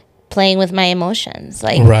 like, playing with my emotions.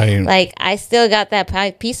 Like, like, I still got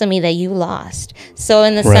that piece of me that you lost. So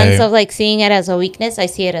in the sense of, like, seeing it as a weakness, I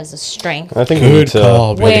see it as a strength. I think good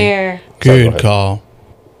call. Good call.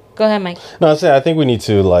 Go ahead, Mike. No, I think we need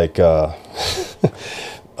to, like, I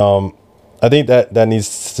think that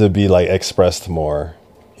needs to be, like, expressed more.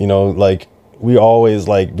 You know, like, we always,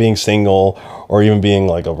 like, being single or even being,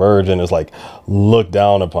 like, a virgin is, like, looked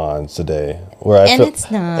down upon today. Where I feel,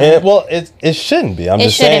 it's not. It shouldn't be. I'm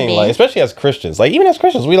just saying, like, especially as Christians. Like, even as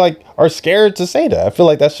Christians, we, like, are scared to say that. I feel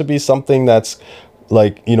like that should be something that's,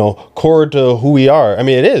 like, you know, core to who we are. I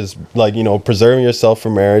mean, it is, like, you know, preserving yourself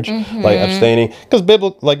for marriage, like, abstaining. Because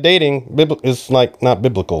like, dating is, like, not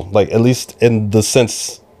biblical. Like, at least in the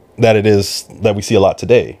sense that it is, that we see a lot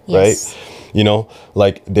today, right? You know,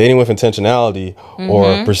 like, dating with intentionality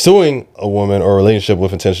or pursuing a woman or a relationship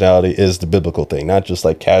with intentionality is the biblical thing, not just,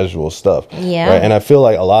 like, casual stuff. Yeah. Right? And I feel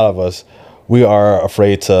like a lot of us, we are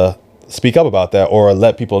afraid to speak up about that or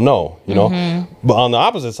let people know, you know. But on the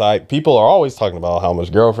opposite side, people are always talking about how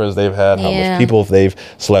much girlfriends they've had, how much people they've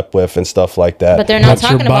slept with and stuff like that. But they're not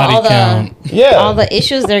talking about all the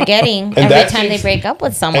issues they're getting every time they break up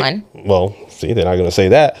with someone. Well, see, they're not going to say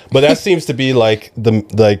that, but that seems to be like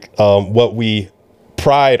what we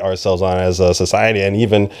pride ourselves on as a society, and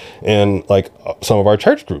even in, like, some of our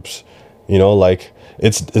church groups, you know, like,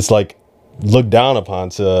 it's like looked down upon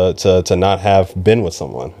to not have been with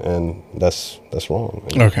someone, and that's wrong.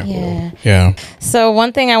 Okay. Yeah. So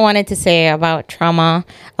one thing I wanted to say about trauma,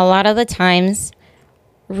 a lot of the times,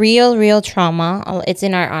 real trauma, it's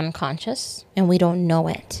in our unconscious and we don't know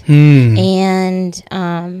it. And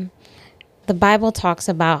the Bible talks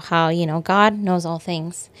about how, you know, God knows all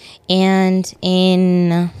things. And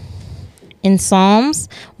in Psalms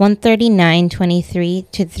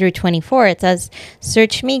 139:23 through 24, it says,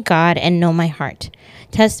 "Search me, God, and know my heart.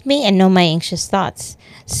 Test me and know my anxious thoughts.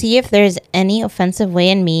 See if there is any offensive way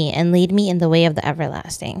in me, and lead me in the way of the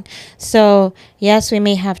everlasting." So, yes, we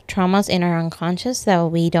may have traumas in our unconscious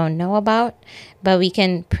that we don't know about, but we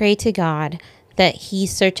can pray to God that He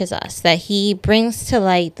searches us, that He brings to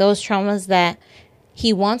light those traumas that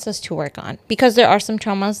He wants us to work on. Because there are some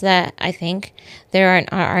traumas that I think there are in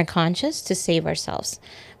our unconscious to save ourselves.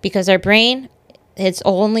 Because our brain, its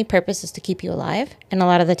only purpose is to keep you alive. And a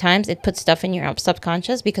lot of the times it puts stuff in your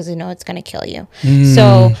subconscious because you know it's going to kill you.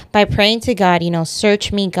 So by praying to God, you know,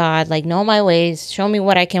 search me, God, like, know my ways, show me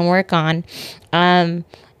what I can work on.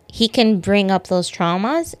 He can bring up those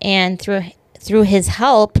traumas, and through His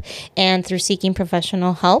help and through seeking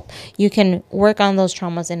professional help, you can work on those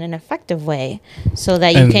traumas in an effective way, so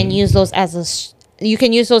that you can use those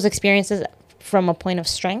those experiences from a point of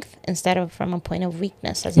strength instead of from a point of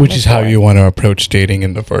weakness. Which is how you want to approach dating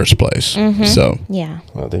in the first place. So yeah,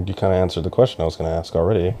 I think you kind of answered the question I was going to ask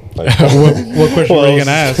already. Like, what question were you going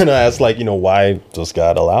to ask? I was going to ask, like, you know, why does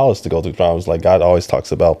God allow us to go through traumas? Like, God always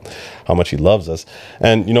talks about how much He loves us,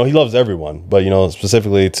 and, you know, He loves everyone, but, you know,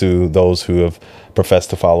 specifically to those who have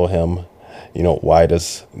professed to follow Him. You know, why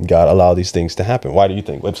does God allow these things to happen? Why do you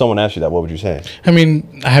think? If someone asked you that, what would you say? I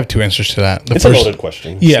mean, I have two answers to that. It's a loaded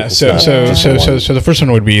question. Yeah. So the first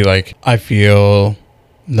one would be, like, I feel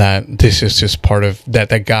that this is just part of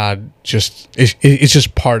that God just it's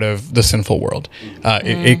just part of the sinful world.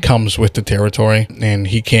 It comes with the territory, and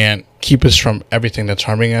He can't keep us from everything that's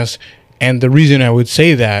harming us. And the reason I would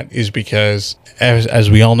say that is because,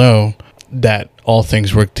 as we all know, that all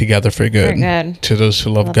things work together for good to those who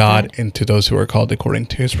love God and to those who are called according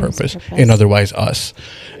to His purpose, and otherwise us.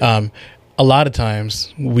 A lot of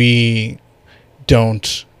times we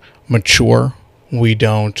don't mature. We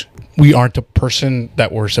aren't the person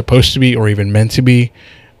that we're supposed to be or even meant to be,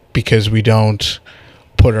 because we don't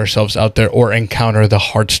put ourselves out there or encounter the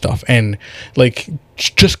hard stuff. And, like,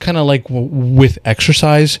 just kind of like with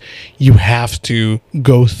exercise, you have to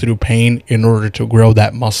go through pain in order to grow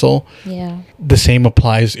that muscle. Yeah. The same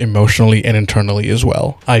applies emotionally and internally as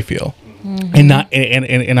well, I feel. And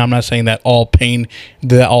I'm not saying that all pain,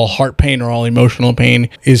 that all heart pain or all emotional pain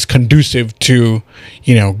is conducive to,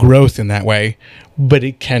 you know, growth in that way, but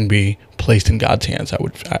it can be placed in God's hands. I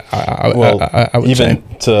would even say.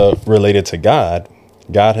 To relate it to God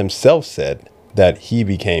Himself said that He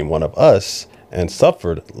became one of us and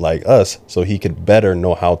suffered like us, so He could better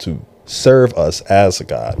know how to serve us as a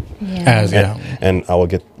God. Yeah. And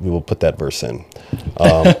we will put that verse in,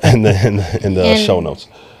 and then in the show notes.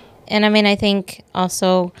 And I mean, I think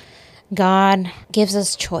also God gives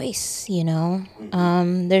us choice, you know.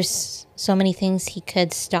 There's so many things he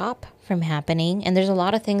could stop from happening, and there's a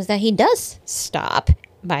lot of things that he does stop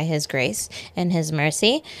by his grace and his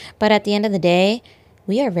mercy. But at the end of the day,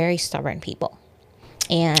 we are very stubborn people.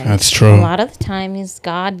 And That's true. a lot of the times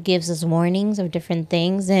God gives us warnings of different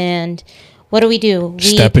things, and what do? We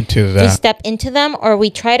Step into that. We step into them, or we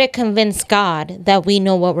try to convince God that we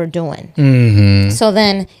know what we're doing. Mm-hmm. So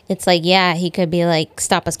then it's like, yeah, he could be like,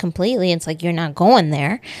 stop us completely. It's like, you're not going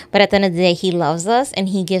there. But at the end of the day, he loves us and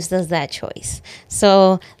he gives us that choice.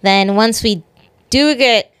 So then once we do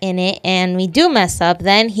get in it and we do mess up,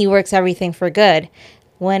 then he works everything for good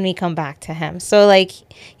when we come back to him. So like,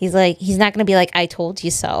 he's not going to be like, I told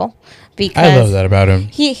you so. Because I love that about him.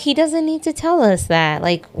 He doesn't need to tell us that.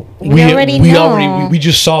 Like, we already know. We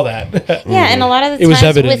just saw that. Yeah, and a lot of the It was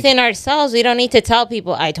times evident. within ourselves, we don't need to tell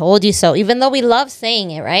people, I told you so, even though we love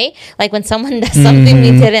saying it, right? Like when someone does something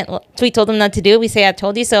we told them not to do, we say, I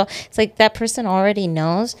told you so. It's like that person already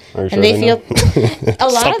knows. Are you And sure they they feel, a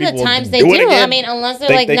lot Some of the people times they do it do. again. I mean, unless they're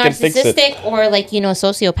Think like they can fix it. narcissistic or like, you know,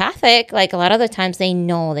 sociopathic, like a lot of the times they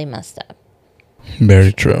know they messed up.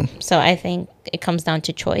 Very true. So I think it comes down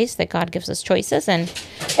to choice, that God gives us choices. And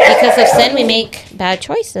because of sin, we make bad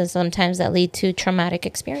choices sometimes that lead to traumatic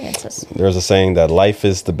experiences. There's a saying that life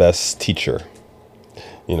is the best teacher.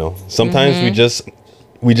 You know, sometimes we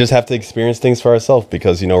just have to experience things for ourselves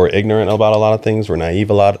because, you know, we're ignorant about a lot of things. We're naive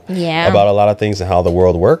about a lot of things and how the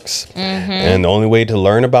world works. And the only way to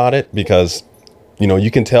learn about it, because, you know, you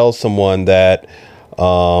can tell someone that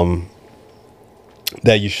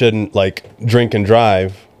that you shouldn't like drink and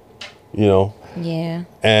drive, you know. Yeah.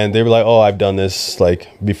 And they were like, oh, I've done this like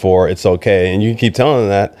before. It's okay. And you can keep telling them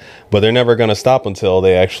that, but they're never going to stop until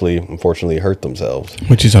they actually, unfortunately, hurt themselves.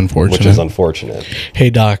 Which is unfortunate. Hey,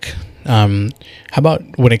 Doc, how about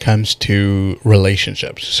when it comes to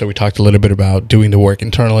relationships? So we talked a little bit about doing the work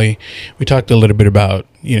internally. We talked a little bit about,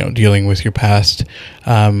 you know, dealing with your past.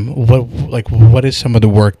 What is some of the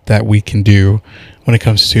work that we can do when it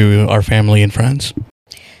comes to our family and friends?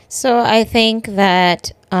 So I think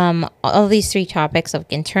that all these three topics of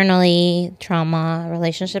internally, trauma,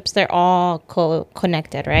 relationships, they're all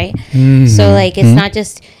connected, right? Mm-hmm. So like it's not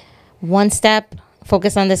just one step,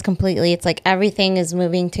 focus on this completely. It's like everything is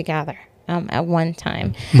moving together at one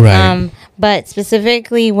time. Right. But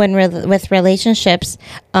specifically with relationships,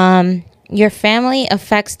 your family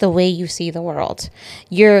affects the way you see the world.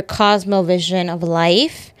 Your cosmovision of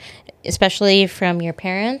life, especially from your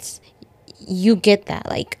parents, you get that,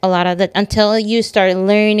 like a lot of the, until you start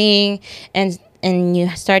learning and you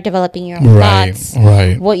start developing your own thoughts.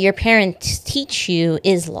 Right. What your parents teach you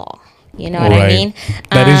is law. You know what I mean?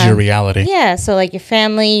 That is your reality. Yeah. So like your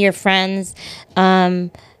family, your friends, a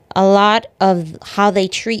lot of how they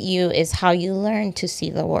treat you is how you learn to see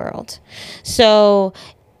the world. So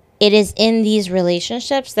it is in these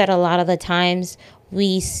relationships that a lot of the times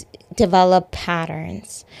we develop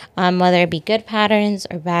patterns, whether it be good patterns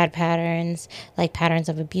or bad patterns, like patterns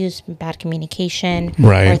of abuse, bad communication,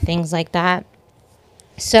 or things like that.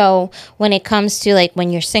 So when it comes to like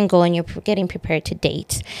when you're single and you're getting prepared to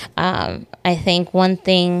date, I think one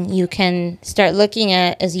thing you can start looking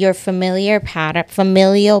at is your familial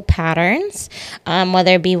patterns,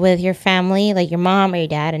 whether it be with your family, like your mom or your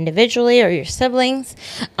dad individually, or your siblings,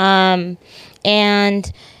 and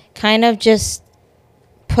kind of just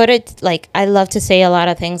put it, like I love to say a lot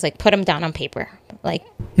of things, like put them down on paper. Like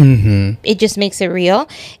it just makes it real,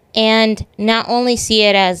 and not only see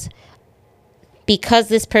it as because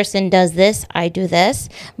this person does this, I do this,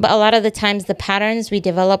 but a lot of the times the patterns we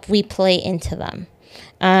develop, we play into them.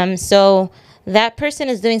 So that person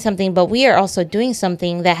is doing something, but we are also doing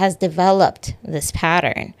something that has developed this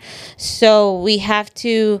pattern. So we have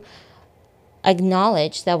to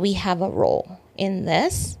acknowledge that we have a role in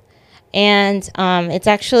this. And it's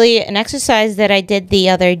actually an exercise that I did the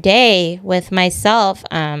other day with myself.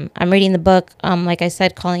 I'm reading the book, like I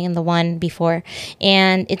said, Calling in the One before,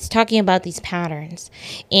 and it's talking about these patterns.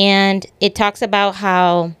 And it talks about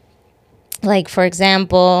how, like, for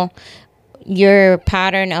example, your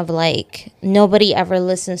pattern of like, nobody ever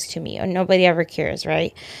listens to me or nobody ever cares,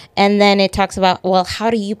 right? And then it talks about, well, how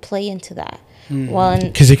do you play into that? Well,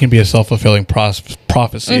 because it can be a self-fulfilling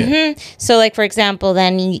prophecy. So like, for example,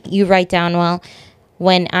 then you write down, well,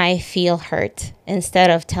 when I feel hurt, instead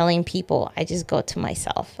of telling people, I just go to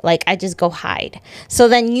myself, like I just go hide. So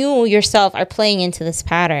then you yourself are playing into this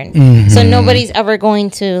pattern. So nobody's ever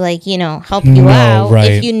going to, like, you know, help you out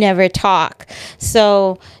if you never talk.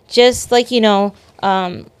 So just like, you know,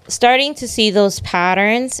 starting to see those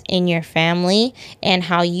patterns in your family and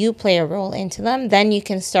how you play a role into them, then you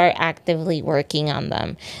can start actively working on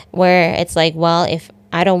them. Where it's like, well, if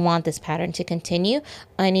I don't want this pattern to continue,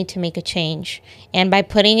 I need to make a change. And by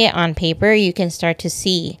putting it on paper, you can start to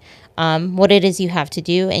see what it is you have to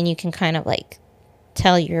do, and you can kind of like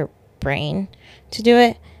tell your brain to do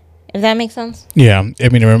it. If that makes sense. Yeah, I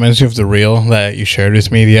mean, it reminds me of the reel that you shared with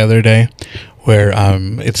me the other day, where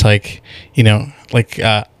it's like, you know, like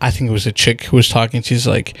I think it was a chick who was talking. She's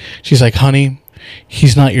like, honey,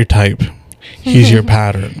 he's not your type. He's your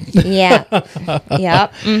pattern. Yeah.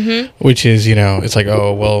 Yep. Mm-hmm. Which is, you know, it's like,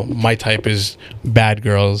 oh, well, my type is bad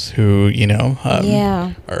girls who, you know,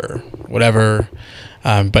 or whatever.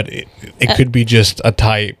 But it could be just a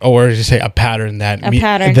type, or just say a pattern that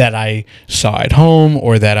that I saw at home,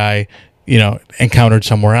 or that I, you know, encountered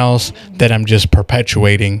somewhere else, that I'm just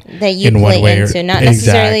perpetuating that you in play one way into, not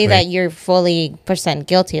necessarily that you're fully %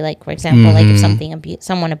 guilty. Like, for example, like if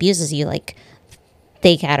someone abuses you, like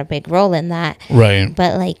they got a big role in that, right?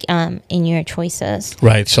 But like in your choices,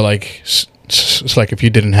 right? So like. It's like if you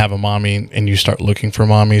didn't have a mommy and you start looking for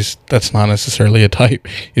mommies, that's not necessarily a type.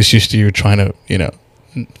 It's just you trying to, you know,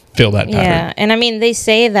 fill that pattern. Yeah, and I mean, they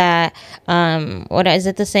say that, what is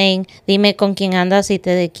it the saying? Dime con quién andas y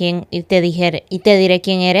te diré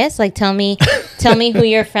quién eres. Like, tell me who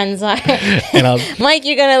your friends are. Mike,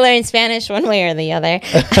 you're going to learn Spanish one way or the other.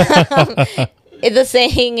 The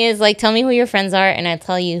saying is like, tell me who your friends are and I'll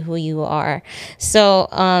tell you who you are. So,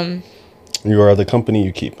 you are the company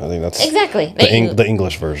you keep. I think that's exactly the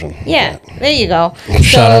English version. Yeah, there you go.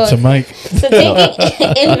 Shout out to Mike. So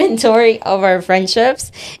taking inventory of our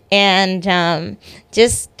friendships and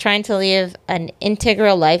just trying to live an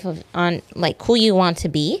integral life on like who you want to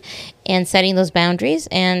be, and setting those boundaries.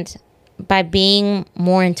 And by being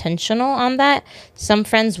more intentional on that, some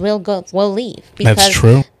friends will leave. Because that's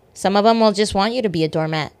true. Some of them will just want you to be a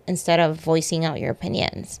doormat instead of voicing out your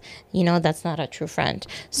opinions. You know, that's not a true friend.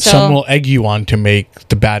 So, some will egg you on to make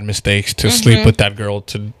the bad mistakes, to sleep with that girl,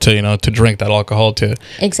 to you know, to drink that alcohol, to do,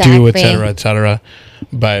 et cetera, et cetera.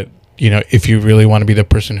 But, you know, if you really want to be the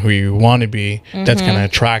person who you want to be, that's going to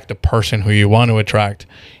attract the person who you want to attract,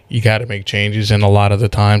 you got to make changes. And a lot of the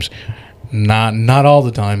times, not all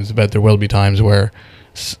the times, but there will be times where,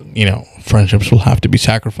 you know, friendships will have to be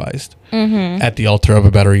sacrificed at the altar of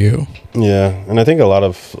a better you. Yeah, and I think a lot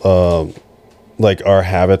of like our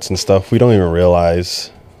habits and stuff, we don't even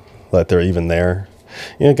realize that they're even there.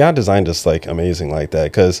 You know, God designed us like amazing like that,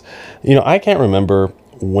 because, you know, I can't remember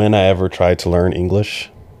when I ever tried to learn English.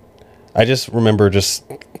 I just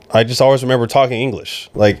always remember talking English.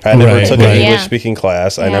 Like I never took an English speaking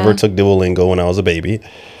class. I never took Duolingo when I was a baby,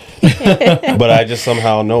 but I just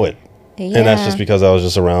somehow know it. Yeah. And that's just because I was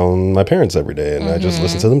just around my parents every day, and I just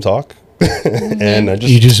listened to them talk, and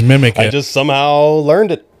you just mimic it. I just somehow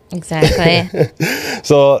learned it. Exactly.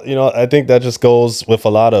 So, you know, I think that just goes with a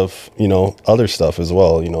lot of, you know, other stuff as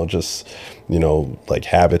well. You know, just, you know, like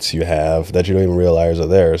habits you have that you don't even realize are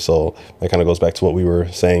there. So that kind of goes back to what we were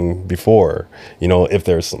saying before. You know, if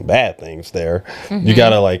there's some bad things there, you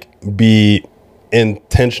gotta like be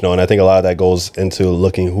intentional, and I think a lot of that goes into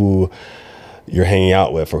looking who you're hanging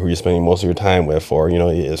out with, or who you're spending most of your time with, or, you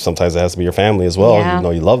know, sometimes it has to be your family as well. You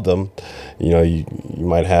know, you love them, you know, you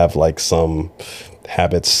might have like some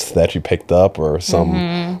habits that you picked up, or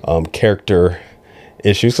some character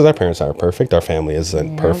issues, because our parents aren't perfect, our family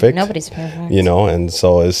isn't perfect, nobody's perfect, you know. And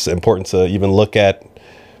so it's important to even look at,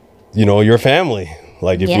 you know, your family.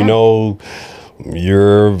 Like if you know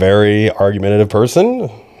you're a very argumentative person,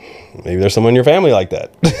 maybe there's someone in your family like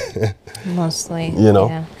that. Mostly, you know.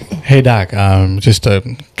 Hey Doc, just a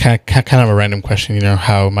kind of a random question. You know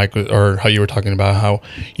how Mike or how you were talking about how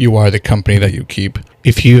you are the company that you keep.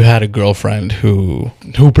 If you had a girlfriend who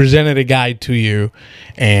presented a guy to you,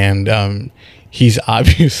 and he's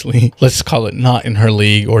obviously, let's call it, not in her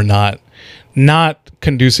league, or not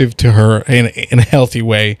conducive to her in a healthy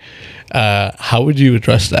way, how would you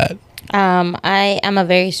address that? I am a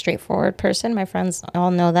very straightforward person. My friends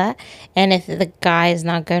all know that. And if the guy is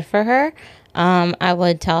not good for her, I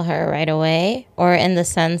would tell her right away, or in the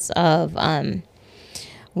sense of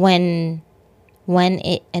when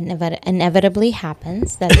it inevitably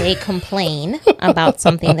happens that they complain about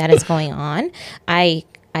something that is going on, I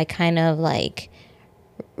kind of like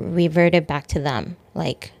revert it back to them,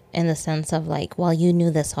 like in the sense of like, well, you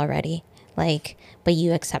knew this already, like, but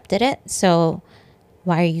you accepted it, so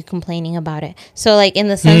why are you complaining about it? So like in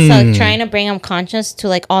the sense of trying to bring them conscious to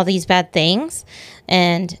like all these bad things,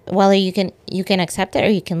 and whether you can accept it or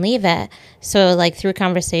you can leave it. So like through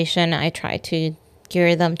conversation, I try to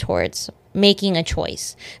gear them towards making a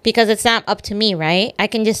choice, because it's not up to me, right? I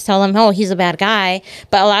can just tell them, oh, he's a bad guy.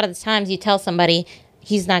 But a lot of the times you tell somebody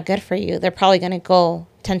he's not good for you, they're probably going to go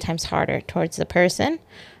 10 times harder towards the person.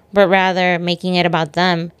 But rather making it about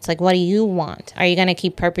them, it's like, what do you want? Are you going to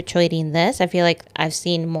keep perpetuating this? I feel like I've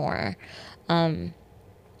seen more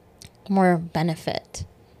benefit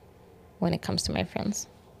when it comes to my friends.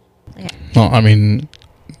 Yeah. Well, I mean,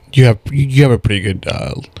 you have a pretty good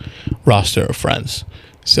roster of friends,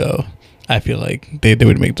 so I feel like they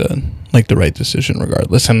would make the right decision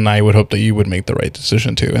regardless, and I would hope that you would make the right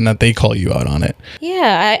decision too, and that they call you out on it.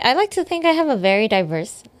 Yeah, I like to think I have a very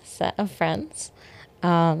diverse set of friends.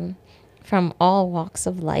 From all walks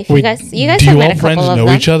of life. Wait, you guys do have you met all a friends couple of know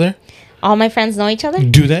them. each other? All my friends know each other?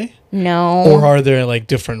 Do they? No. Or are there like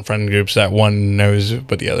different friend groups that one knows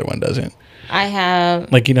but the other one doesn't? I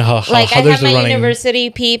have Like, you know how I there's have my the running. university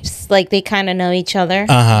peeps, like they kind of know each other,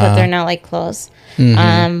 Uh-huh. but they're not like close.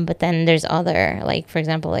 Mhm. But then there's other, like for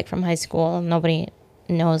example, like from high school, nobody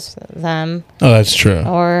knows them, Oh, that's true.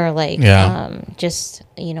 or like just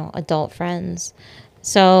adult friends.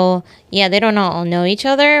 So yeah, they don't all know each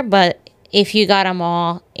other, but if you got them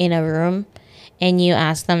all in a room and you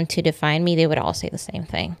ask them to define me, they would all say the same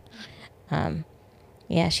thing.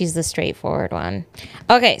 Yeah, she's the straightforward one.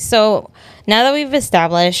 Okay, so now that we've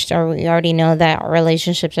established, or we already know that our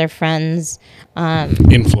relationships, our friends,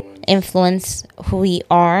 influence who we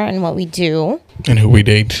are and what we do. And who we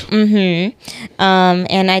date. And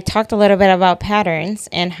I talked a little bit about patterns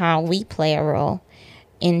and how we play a role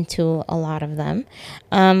into a lot of them.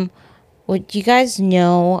 Would you guys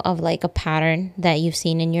know of like a pattern that you've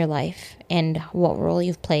seen in your life and what role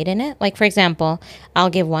you've played in it? Like, for example, I'll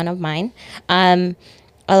give one of mine.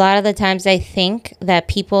 A lot of the times I think that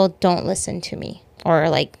people don't listen to me, or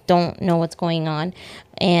like don't know what's going on.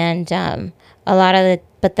 And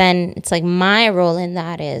but then it's like my role in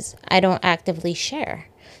that is I don't actively share.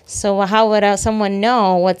 So how would someone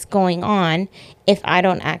know what's going on if I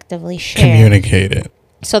don't actively share? Communicate it.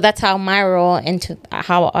 So that's how my role into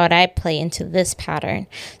how would I play into this pattern.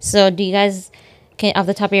 So do you guys, off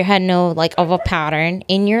the top of your head, know like of a pattern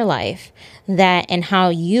in your life that and how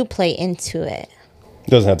you play into it? It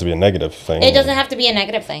doesn't have to be a negative thing. It doesn't have to be a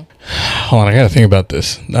negative thing. Hold on, I gotta think about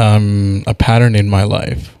this. A pattern in my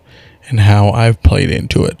life and how I've played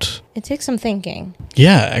into it. It takes some thinking.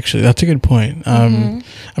 Yeah, actually, that's a good point. I'm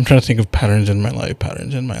trying to think of patterns in my life.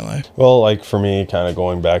 Well, like for me, kind of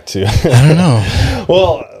going back to I don't know.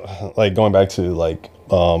 well, like going back to like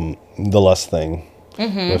the lust thing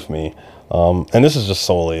with me, and this is just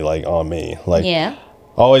solely like on me. Like, Yeah.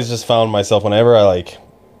 I always just found myself whenever I like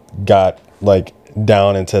got like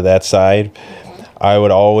down into that side, I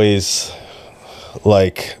would always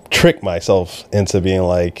like trick myself into being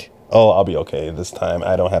like, oh, I'll be okay this time.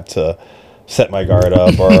 I don't have to set my guard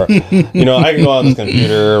up, or you know, I can go on this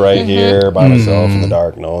computer right here by myself in the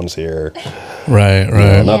dark. No one's here. Right. You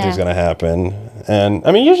know, nothing's gonna happen. And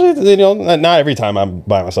I mean, usually, you know, not every time I'm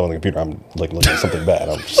by myself on the computer, I'm like looking at something bad.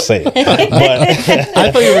 I'm just saying. But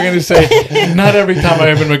I thought you were going to say, not every time I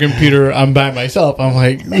open my computer, I'm by myself. I'm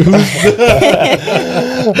like, who's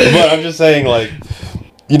but I'm just saying, like,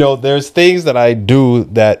 you know, there's things that I do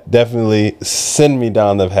that definitely send me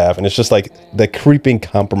down the path, and it's just like the creeping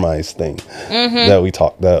compromise thing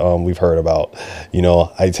that we've heard about. You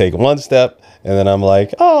know, I take one step, and then I'm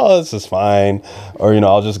like, oh, this is fine, or you know,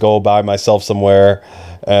 I'll just go by myself somewhere,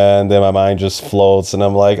 and then my mind just floats, and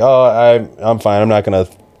I'm like, oh, I'm fine. I'm not gonna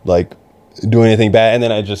like do anything bad, and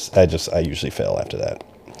then I usually fail after that.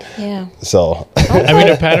 Yeah. So, I mean,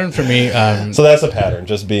 a pattern for me. so that's a pattern,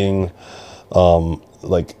 just being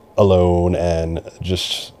like alone and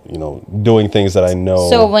just, you know, doing things that I know.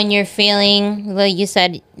 So when you're feeling, well, you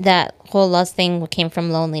said that whole lust thing came from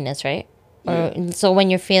loneliness, right? Or so when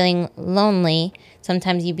you're feeling lonely,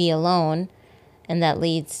 sometimes you be alone, and that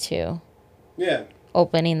leads to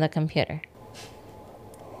opening the computer.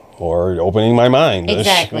 Or opening my mind.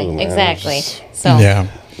 Exactly. Ooh, man, exactly. So Yeah.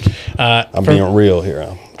 I'm being real here.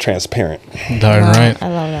 I'm transparent. Darn right. I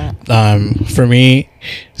love that. For me,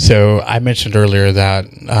 so I mentioned earlier that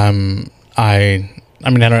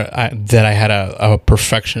that I had a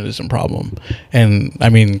perfectionism problem, and I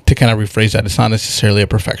mean, to kind of rephrase that, it's not necessarily a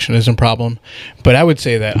perfectionism problem, but I would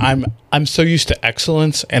say that I'm so used to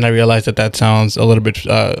excellence, and I realize that sounds a little bit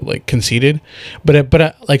like conceited, but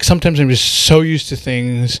like sometimes I'm just so used to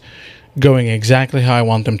things going exactly how I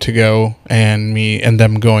want them to go, and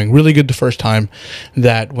them going really good the first time,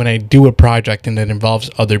 that when I do a project and that involves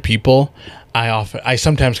other people, I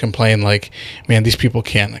sometimes complain like, man, these people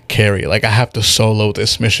can't carry. Like, I have to solo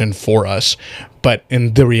this mission for us. But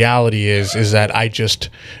in the reality is that I just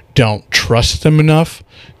don't trust them enough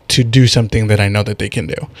to do something that I know that they can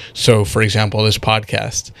do. So, for example, this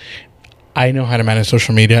podcast, I know how to manage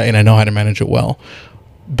social media and I know how to manage it well.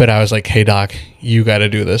 But I was like, hey, Doc, you got to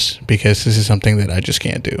do this because this is something that I just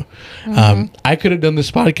can't do. I could have done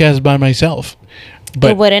this podcast by myself.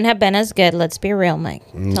 But it wouldn't have been as good. Let's be real, Mike.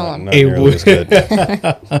 Tell him. Not nearly as good.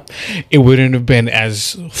 it wouldn't have been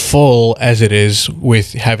as full as it is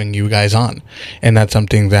with having you guys on. And that's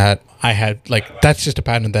something that I had, like, that's just a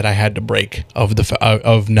pattern that I had to break of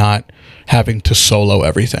of not having to solo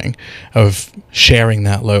everything, of sharing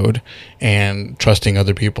that load and trusting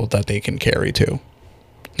other people that they can carry too.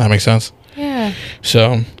 That makes sense? Yeah.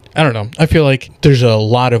 So, I don't know. I feel like there's a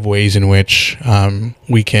lot of ways in which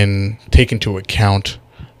we can take into account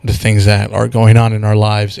the things that are going on in our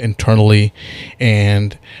lives internally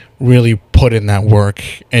and really put in that work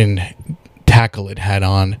and tackle it head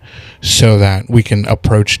on so that we can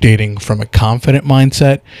approach dating from a confident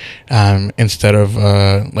mindset instead of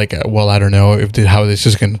well, I don't know how this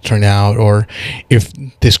is going to turn out, or if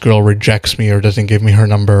this girl rejects me or doesn't give me her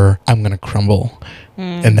number, I'm going to crumble.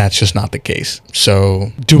 And that's just not the case.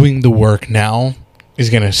 So doing the work now is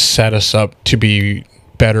going to set us up to be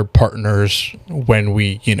better partners when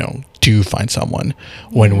we, do find someone,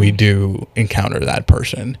 when we do encounter that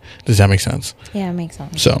person. Does that make sense? Yeah, it makes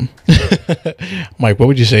sense. So, Mike, what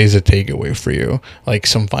would you say is a takeaway for you? Like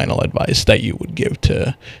some final advice that you would give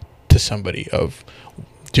to somebody of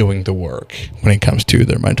doing the work when it comes to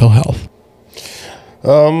their mental health?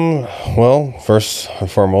 Well, first and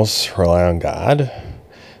foremost, rely on God.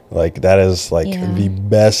 Like, that is the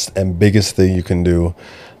best and biggest thing you can do.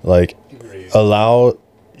 Like, allow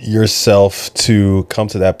yourself to come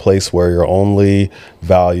to that place where your only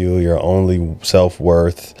value, your only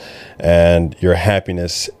self-worth, and your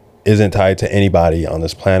happiness isn't tied to anybody on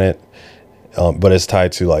this planet, but it's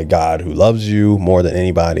tied to like God, who loves you more than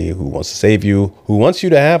anybody, who wants to save you, who wants you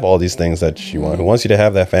to have all these things that you want, who wants you to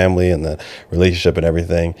have that family and the relationship and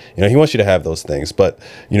everything. He wants you to have those things. But,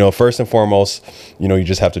 first and foremost, you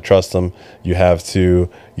just have to trust him. You have to,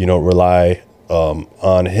 rely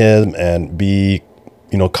on him and be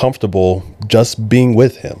comfortable just being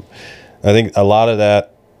with him. I think a lot of that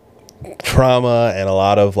trauma and a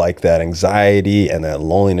lot of like that anxiety and that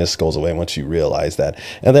loneliness goes away once you realize that.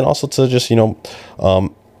 And then also to just,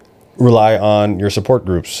 rely on your support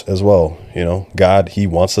groups as well. God, he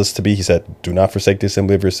wants us to be, he said, do not forsake the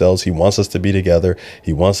assembly of yourselves. He wants us to be together.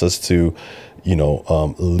 He wants us to,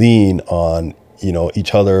 lean on,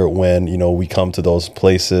 each other when, we come to those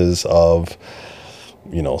places of,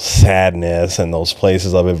 sadness and those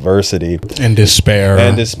places of adversity and despair.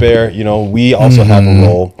 We also have a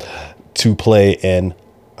role to play in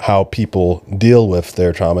how people deal with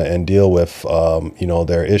their trauma and deal with,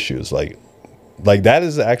 their issues. Like that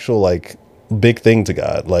is the actual, like, big thing to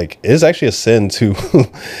God. Like, it is actually a sin to,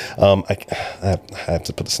 I have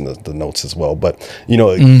to put this in the notes as well, but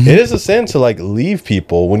it is a sin to like leave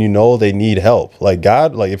people when they need help. Like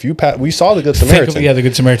God, like if we saw the Good Samaritan. The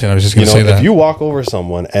Good Samaritan. I was just going to say that. If you walk over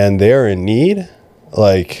someone and they're in need,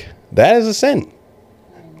 like that is a sin.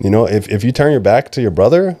 If you turn your back to your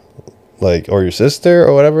brother, like, or your sister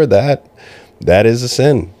or whatever, that is a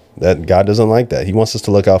sin. That God doesn't like that. He wants us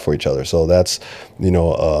to look out for each other. So that's,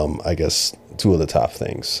 I guess, two of the top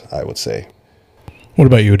things I would say. What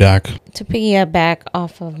about you, Doc? To piggyback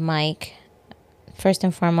off of Mike, first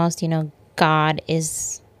and foremost, God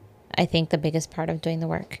is, I think, the biggest part of doing the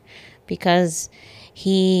work, because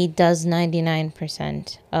he does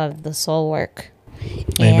 99% of the soul work.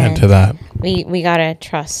 Amen to that. We got to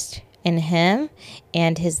trust in him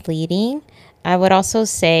and his leading. I would also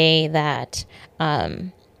say that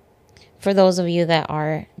for those of you that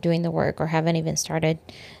are doing the work or haven't even started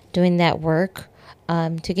doing that work,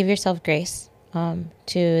 to give yourself grace,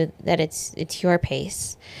 to that it's your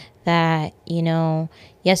pace, that,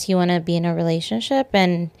 yes, you want to be in a relationship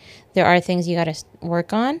and there are things you got to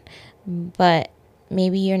work on, but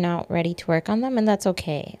maybe you're not ready to work on them, and that's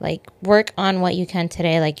okay. Like, work on what you can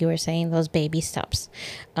today, like you were saying, those baby steps.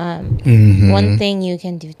 One thing you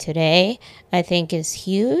can do today, I think, is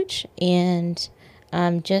huge, and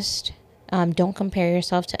just don't compare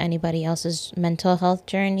yourself to anybody else's mental health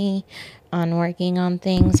journey on working on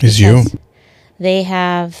things. Is you. They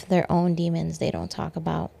have their own demons they don't talk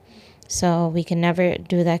about. So we can never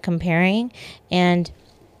do that comparing. And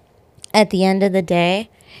at the end of the day,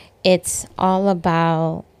 it's all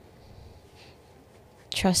about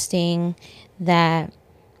trusting that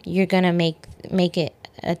you're going to make it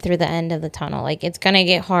through the end of the tunnel. Like, it's going to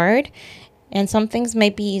get hard, And some things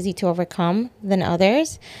might be easy to overcome than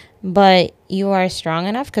others, but you are strong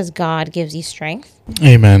enough because God gives you strength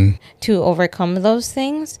Amen. to overcome those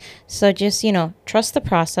things. So just, trust the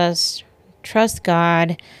process, trust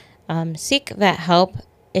God, seek that help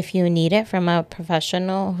if you need it from a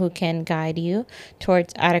professional who can guide you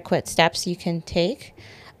towards adequate steps you can take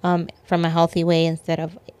from a healthy way instead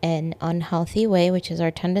of an unhealthy way, which is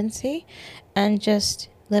our tendency, and just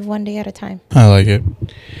live one day at a time. I like it.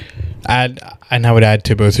 And I would add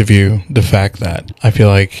to both of you the fact that I feel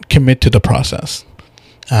like commit to the process.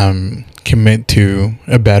 Commit to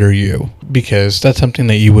a better you, because that's something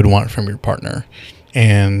that you would want from your partner.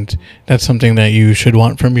 And that's something that you should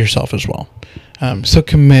want from yourself as well. So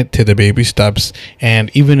commit to the baby steps. And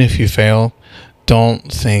even if you fail,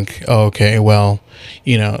 don't think, oh, okay, well,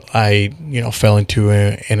 I fell into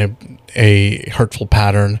a hurtful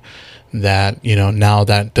pattern that, now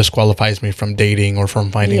that disqualifies me from dating or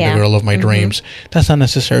from finding the girl of my dreams. That's not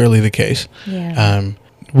necessarily the case. Yeah.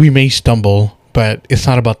 We may stumble, but it's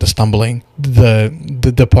not about the stumbling.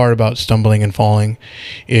 The part about stumbling and falling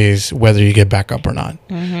is whether you get back up or not.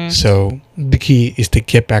 So the key is to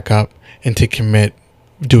get back up and to commit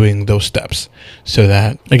doing those steps, so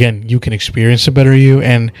that again you can experience a better you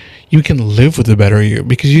and you can live with a better you,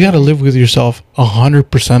 because you got to live with yourself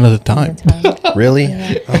 100% of the time. Really?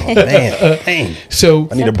 Yeah. Oh man, dang. So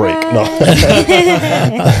I need a break. No.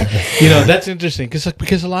 That's interesting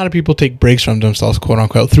because a lot of people take breaks from themselves, quote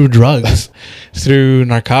unquote, through drugs, through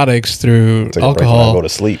narcotics, through alcohol, go to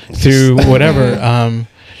sleep, through whatever.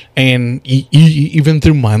 And even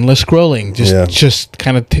through mindless scrolling, just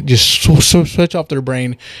kind of switch off their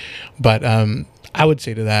brain. But I would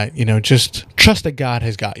say to that, just trust that God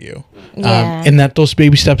has got you, and that those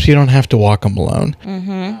baby steps, you don't have to walk them alone.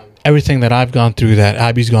 Everything that I've gone through, that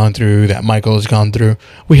Abby's gone through, that Michael has gone through,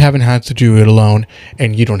 we haven't had to do it alone,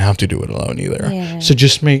 and you don't have to do it alone either. Yeah. So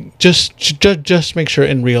just make sure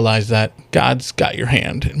and realize that God's got your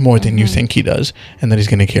hand more than you think He does, and that He's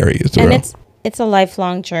going to carry you through. And it's a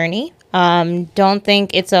lifelong journey. Don't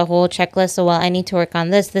think it's a whole checklist. So, I need to work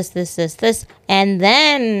on this, and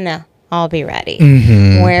then I'll be ready.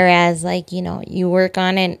 Whereas, you work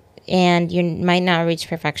on it and you might not reach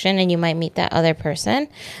perfection and you might meet that other person.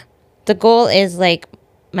 The goal is, like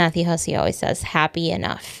Matthew Hussey always says, happy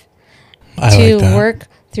enough. To work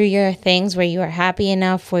through your things where you are happy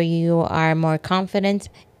enough, where you are more confident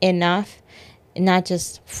enough. Not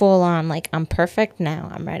just full on, like, I'm perfect now,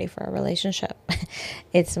 I'm ready for a relationship.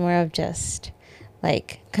 It's more of just,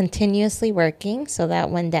 like, continuously working so that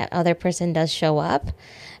when that other person does show up,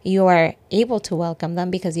 you are able to welcome them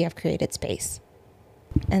because you have created space.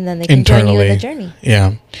 And then they can join you in the journey.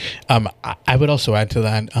 Yeah. I would also add to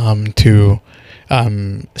that to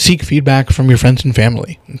seek feedback from your friends and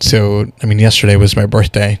family. So, yesterday was my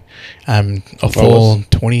birthday. I'm a full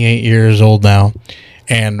 28 years old now.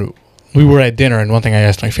 And we were at dinner, and one thing I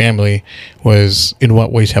asked my family was, in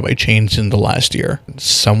what ways have I changed in the last year?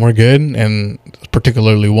 Some were good, and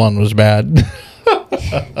particularly one was bad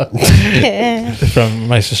from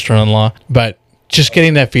my sister-in-law. But just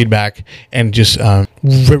getting that feedback and just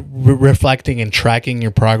reflecting and tracking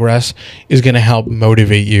your progress is going to help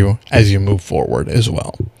motivate you as you move forward as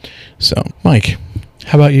well. So, Mike,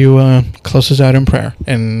 how about you close us out in prayer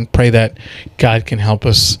and pray that God can help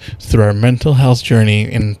us through our mental health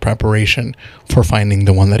journey in preparation for finding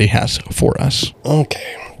the one that He has for us.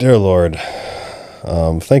 Okay. Dear Lord,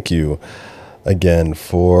 thank you again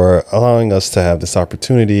for allowing us to have this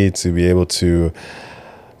opportunity to be able to,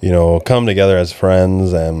 come together as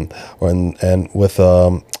friends and with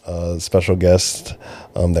a special guest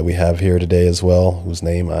that we have here today as well, whose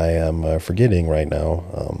name I am forgetting right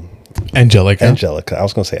now. Angelica. I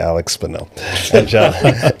was going to say Alex, but no.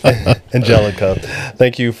 Angelica.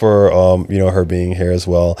 Thank you for, her being here as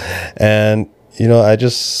well. And, I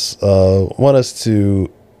just want us to,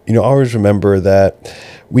 always remember that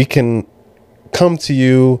we can come to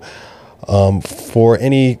you for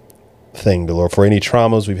anything, the Lord, for any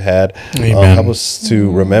traumas we've had. Help us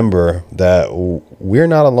to remember that we're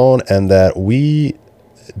not alone and that we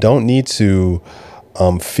don't need to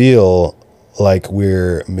feel like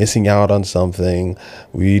we're missing out on something.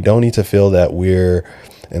 We don't need to feel that we're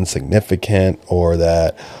insignificant or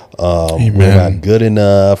that we're not good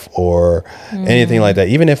enough or anything like that.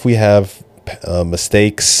 Even if we have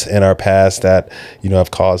mistakes in our past that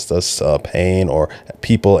have caused us pain, or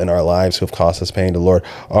people in our lives who have caused us pain, the Lord,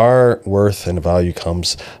 our worth and value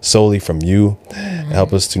comes solely from you.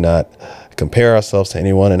 Help us to not compare ourselves to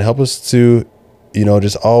anyone, and help us to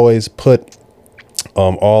just always put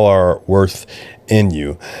all our worth in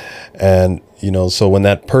you. And so when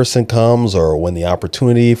that person comes, or when the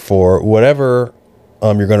opportunity for whatever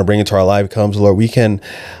you're going to bring into our life comes, Lord, we can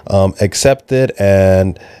accept it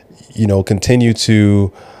and, continue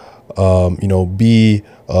to, be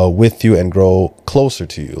with you and grow closer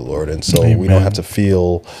to you, Lord. And so we don't have to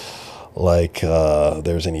feel like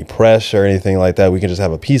there's any pressure or anything like that. We can just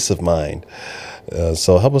have a peace of mind.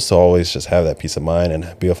 So help us to always just have that peace of mind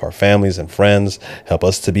and be with our families and friends. Help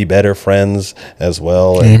us to be better friends as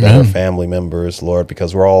well, and better family members, Lord,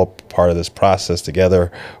 because we're all part of this process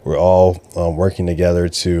together. We're all working together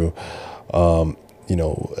to,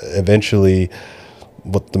 eventually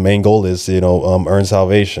what the main goal is, earn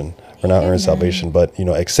salvation. Or not earn salvation, but,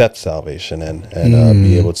 accept salvation and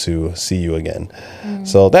be able to see you again.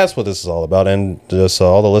 So that's what this is all about. And just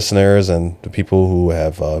all the listeners and the people who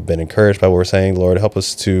have been encouraged by what we're saying, Lord, help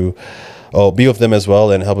us to be with them as well,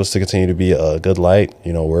 and help us to continue to be a good light.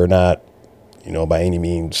 We're not, by any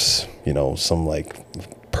means, some like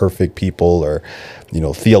perfect people, or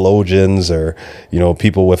theologians, or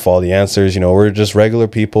people with all the answers. We're just regular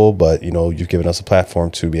people, but you've given us a platform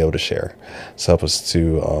to be able to share. So help us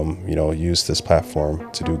to use this platform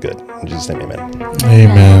to do good. In Jesus' name, amen.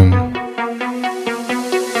 Amen.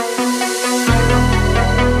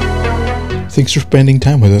 Thanks for spending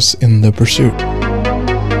time with us in The Pursuit.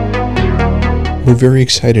 We're very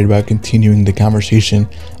excited about continuing the conversation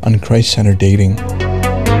on Christ-centered dating.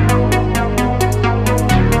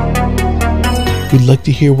 We'd like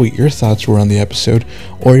to hear what your thoughts were on the episode,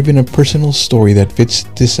 or even a personal story that fits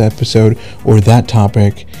this episode or that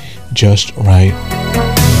topic just right.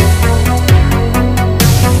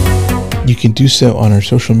 You can do so on our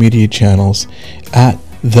social media channels at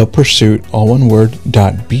The Pursuit, all one word,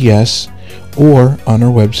 .bs, or on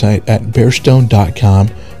our website at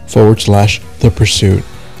bearstone.com/The Pursuit.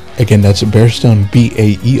 Again, that's Bearstone,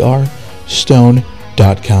 BAER,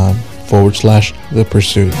 stone.com/The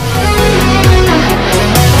Pursuit.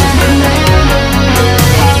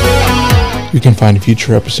 You can find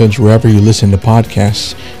future episodes wherever you listen to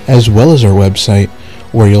podcasts, as well as our website,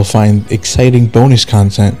 where you'll find exciting bonus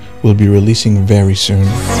content we'll be releasing very soon.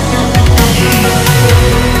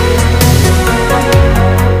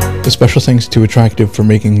 A special thanks to Attractive for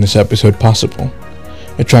making this episode possible.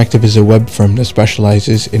 Attractive is a web firm that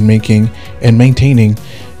specializes in making and maintaining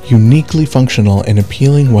uniquely functional and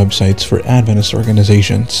appealing websites for Adventist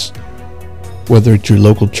organizations. Whether it's your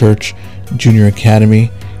local church, junior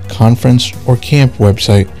academy, conference, or camp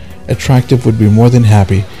website, Attractive would be more than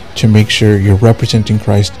happy to make sure you're representing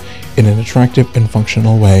Christ in an attractive and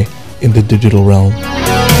functional way in the digital realm.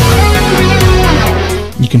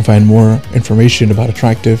 You can find more information about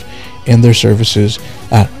Attractive and their services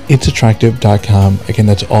at itsattractive.com. Again,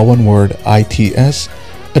 that's all one word, ITS,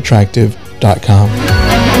 attractive.com.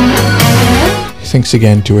 Thanks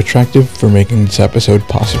again to Attractive for making this episode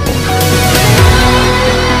possible.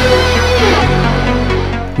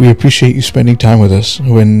 We appreciate you spending time with us,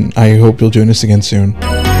 and I hope you'll join us again soon.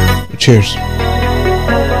 Cheers.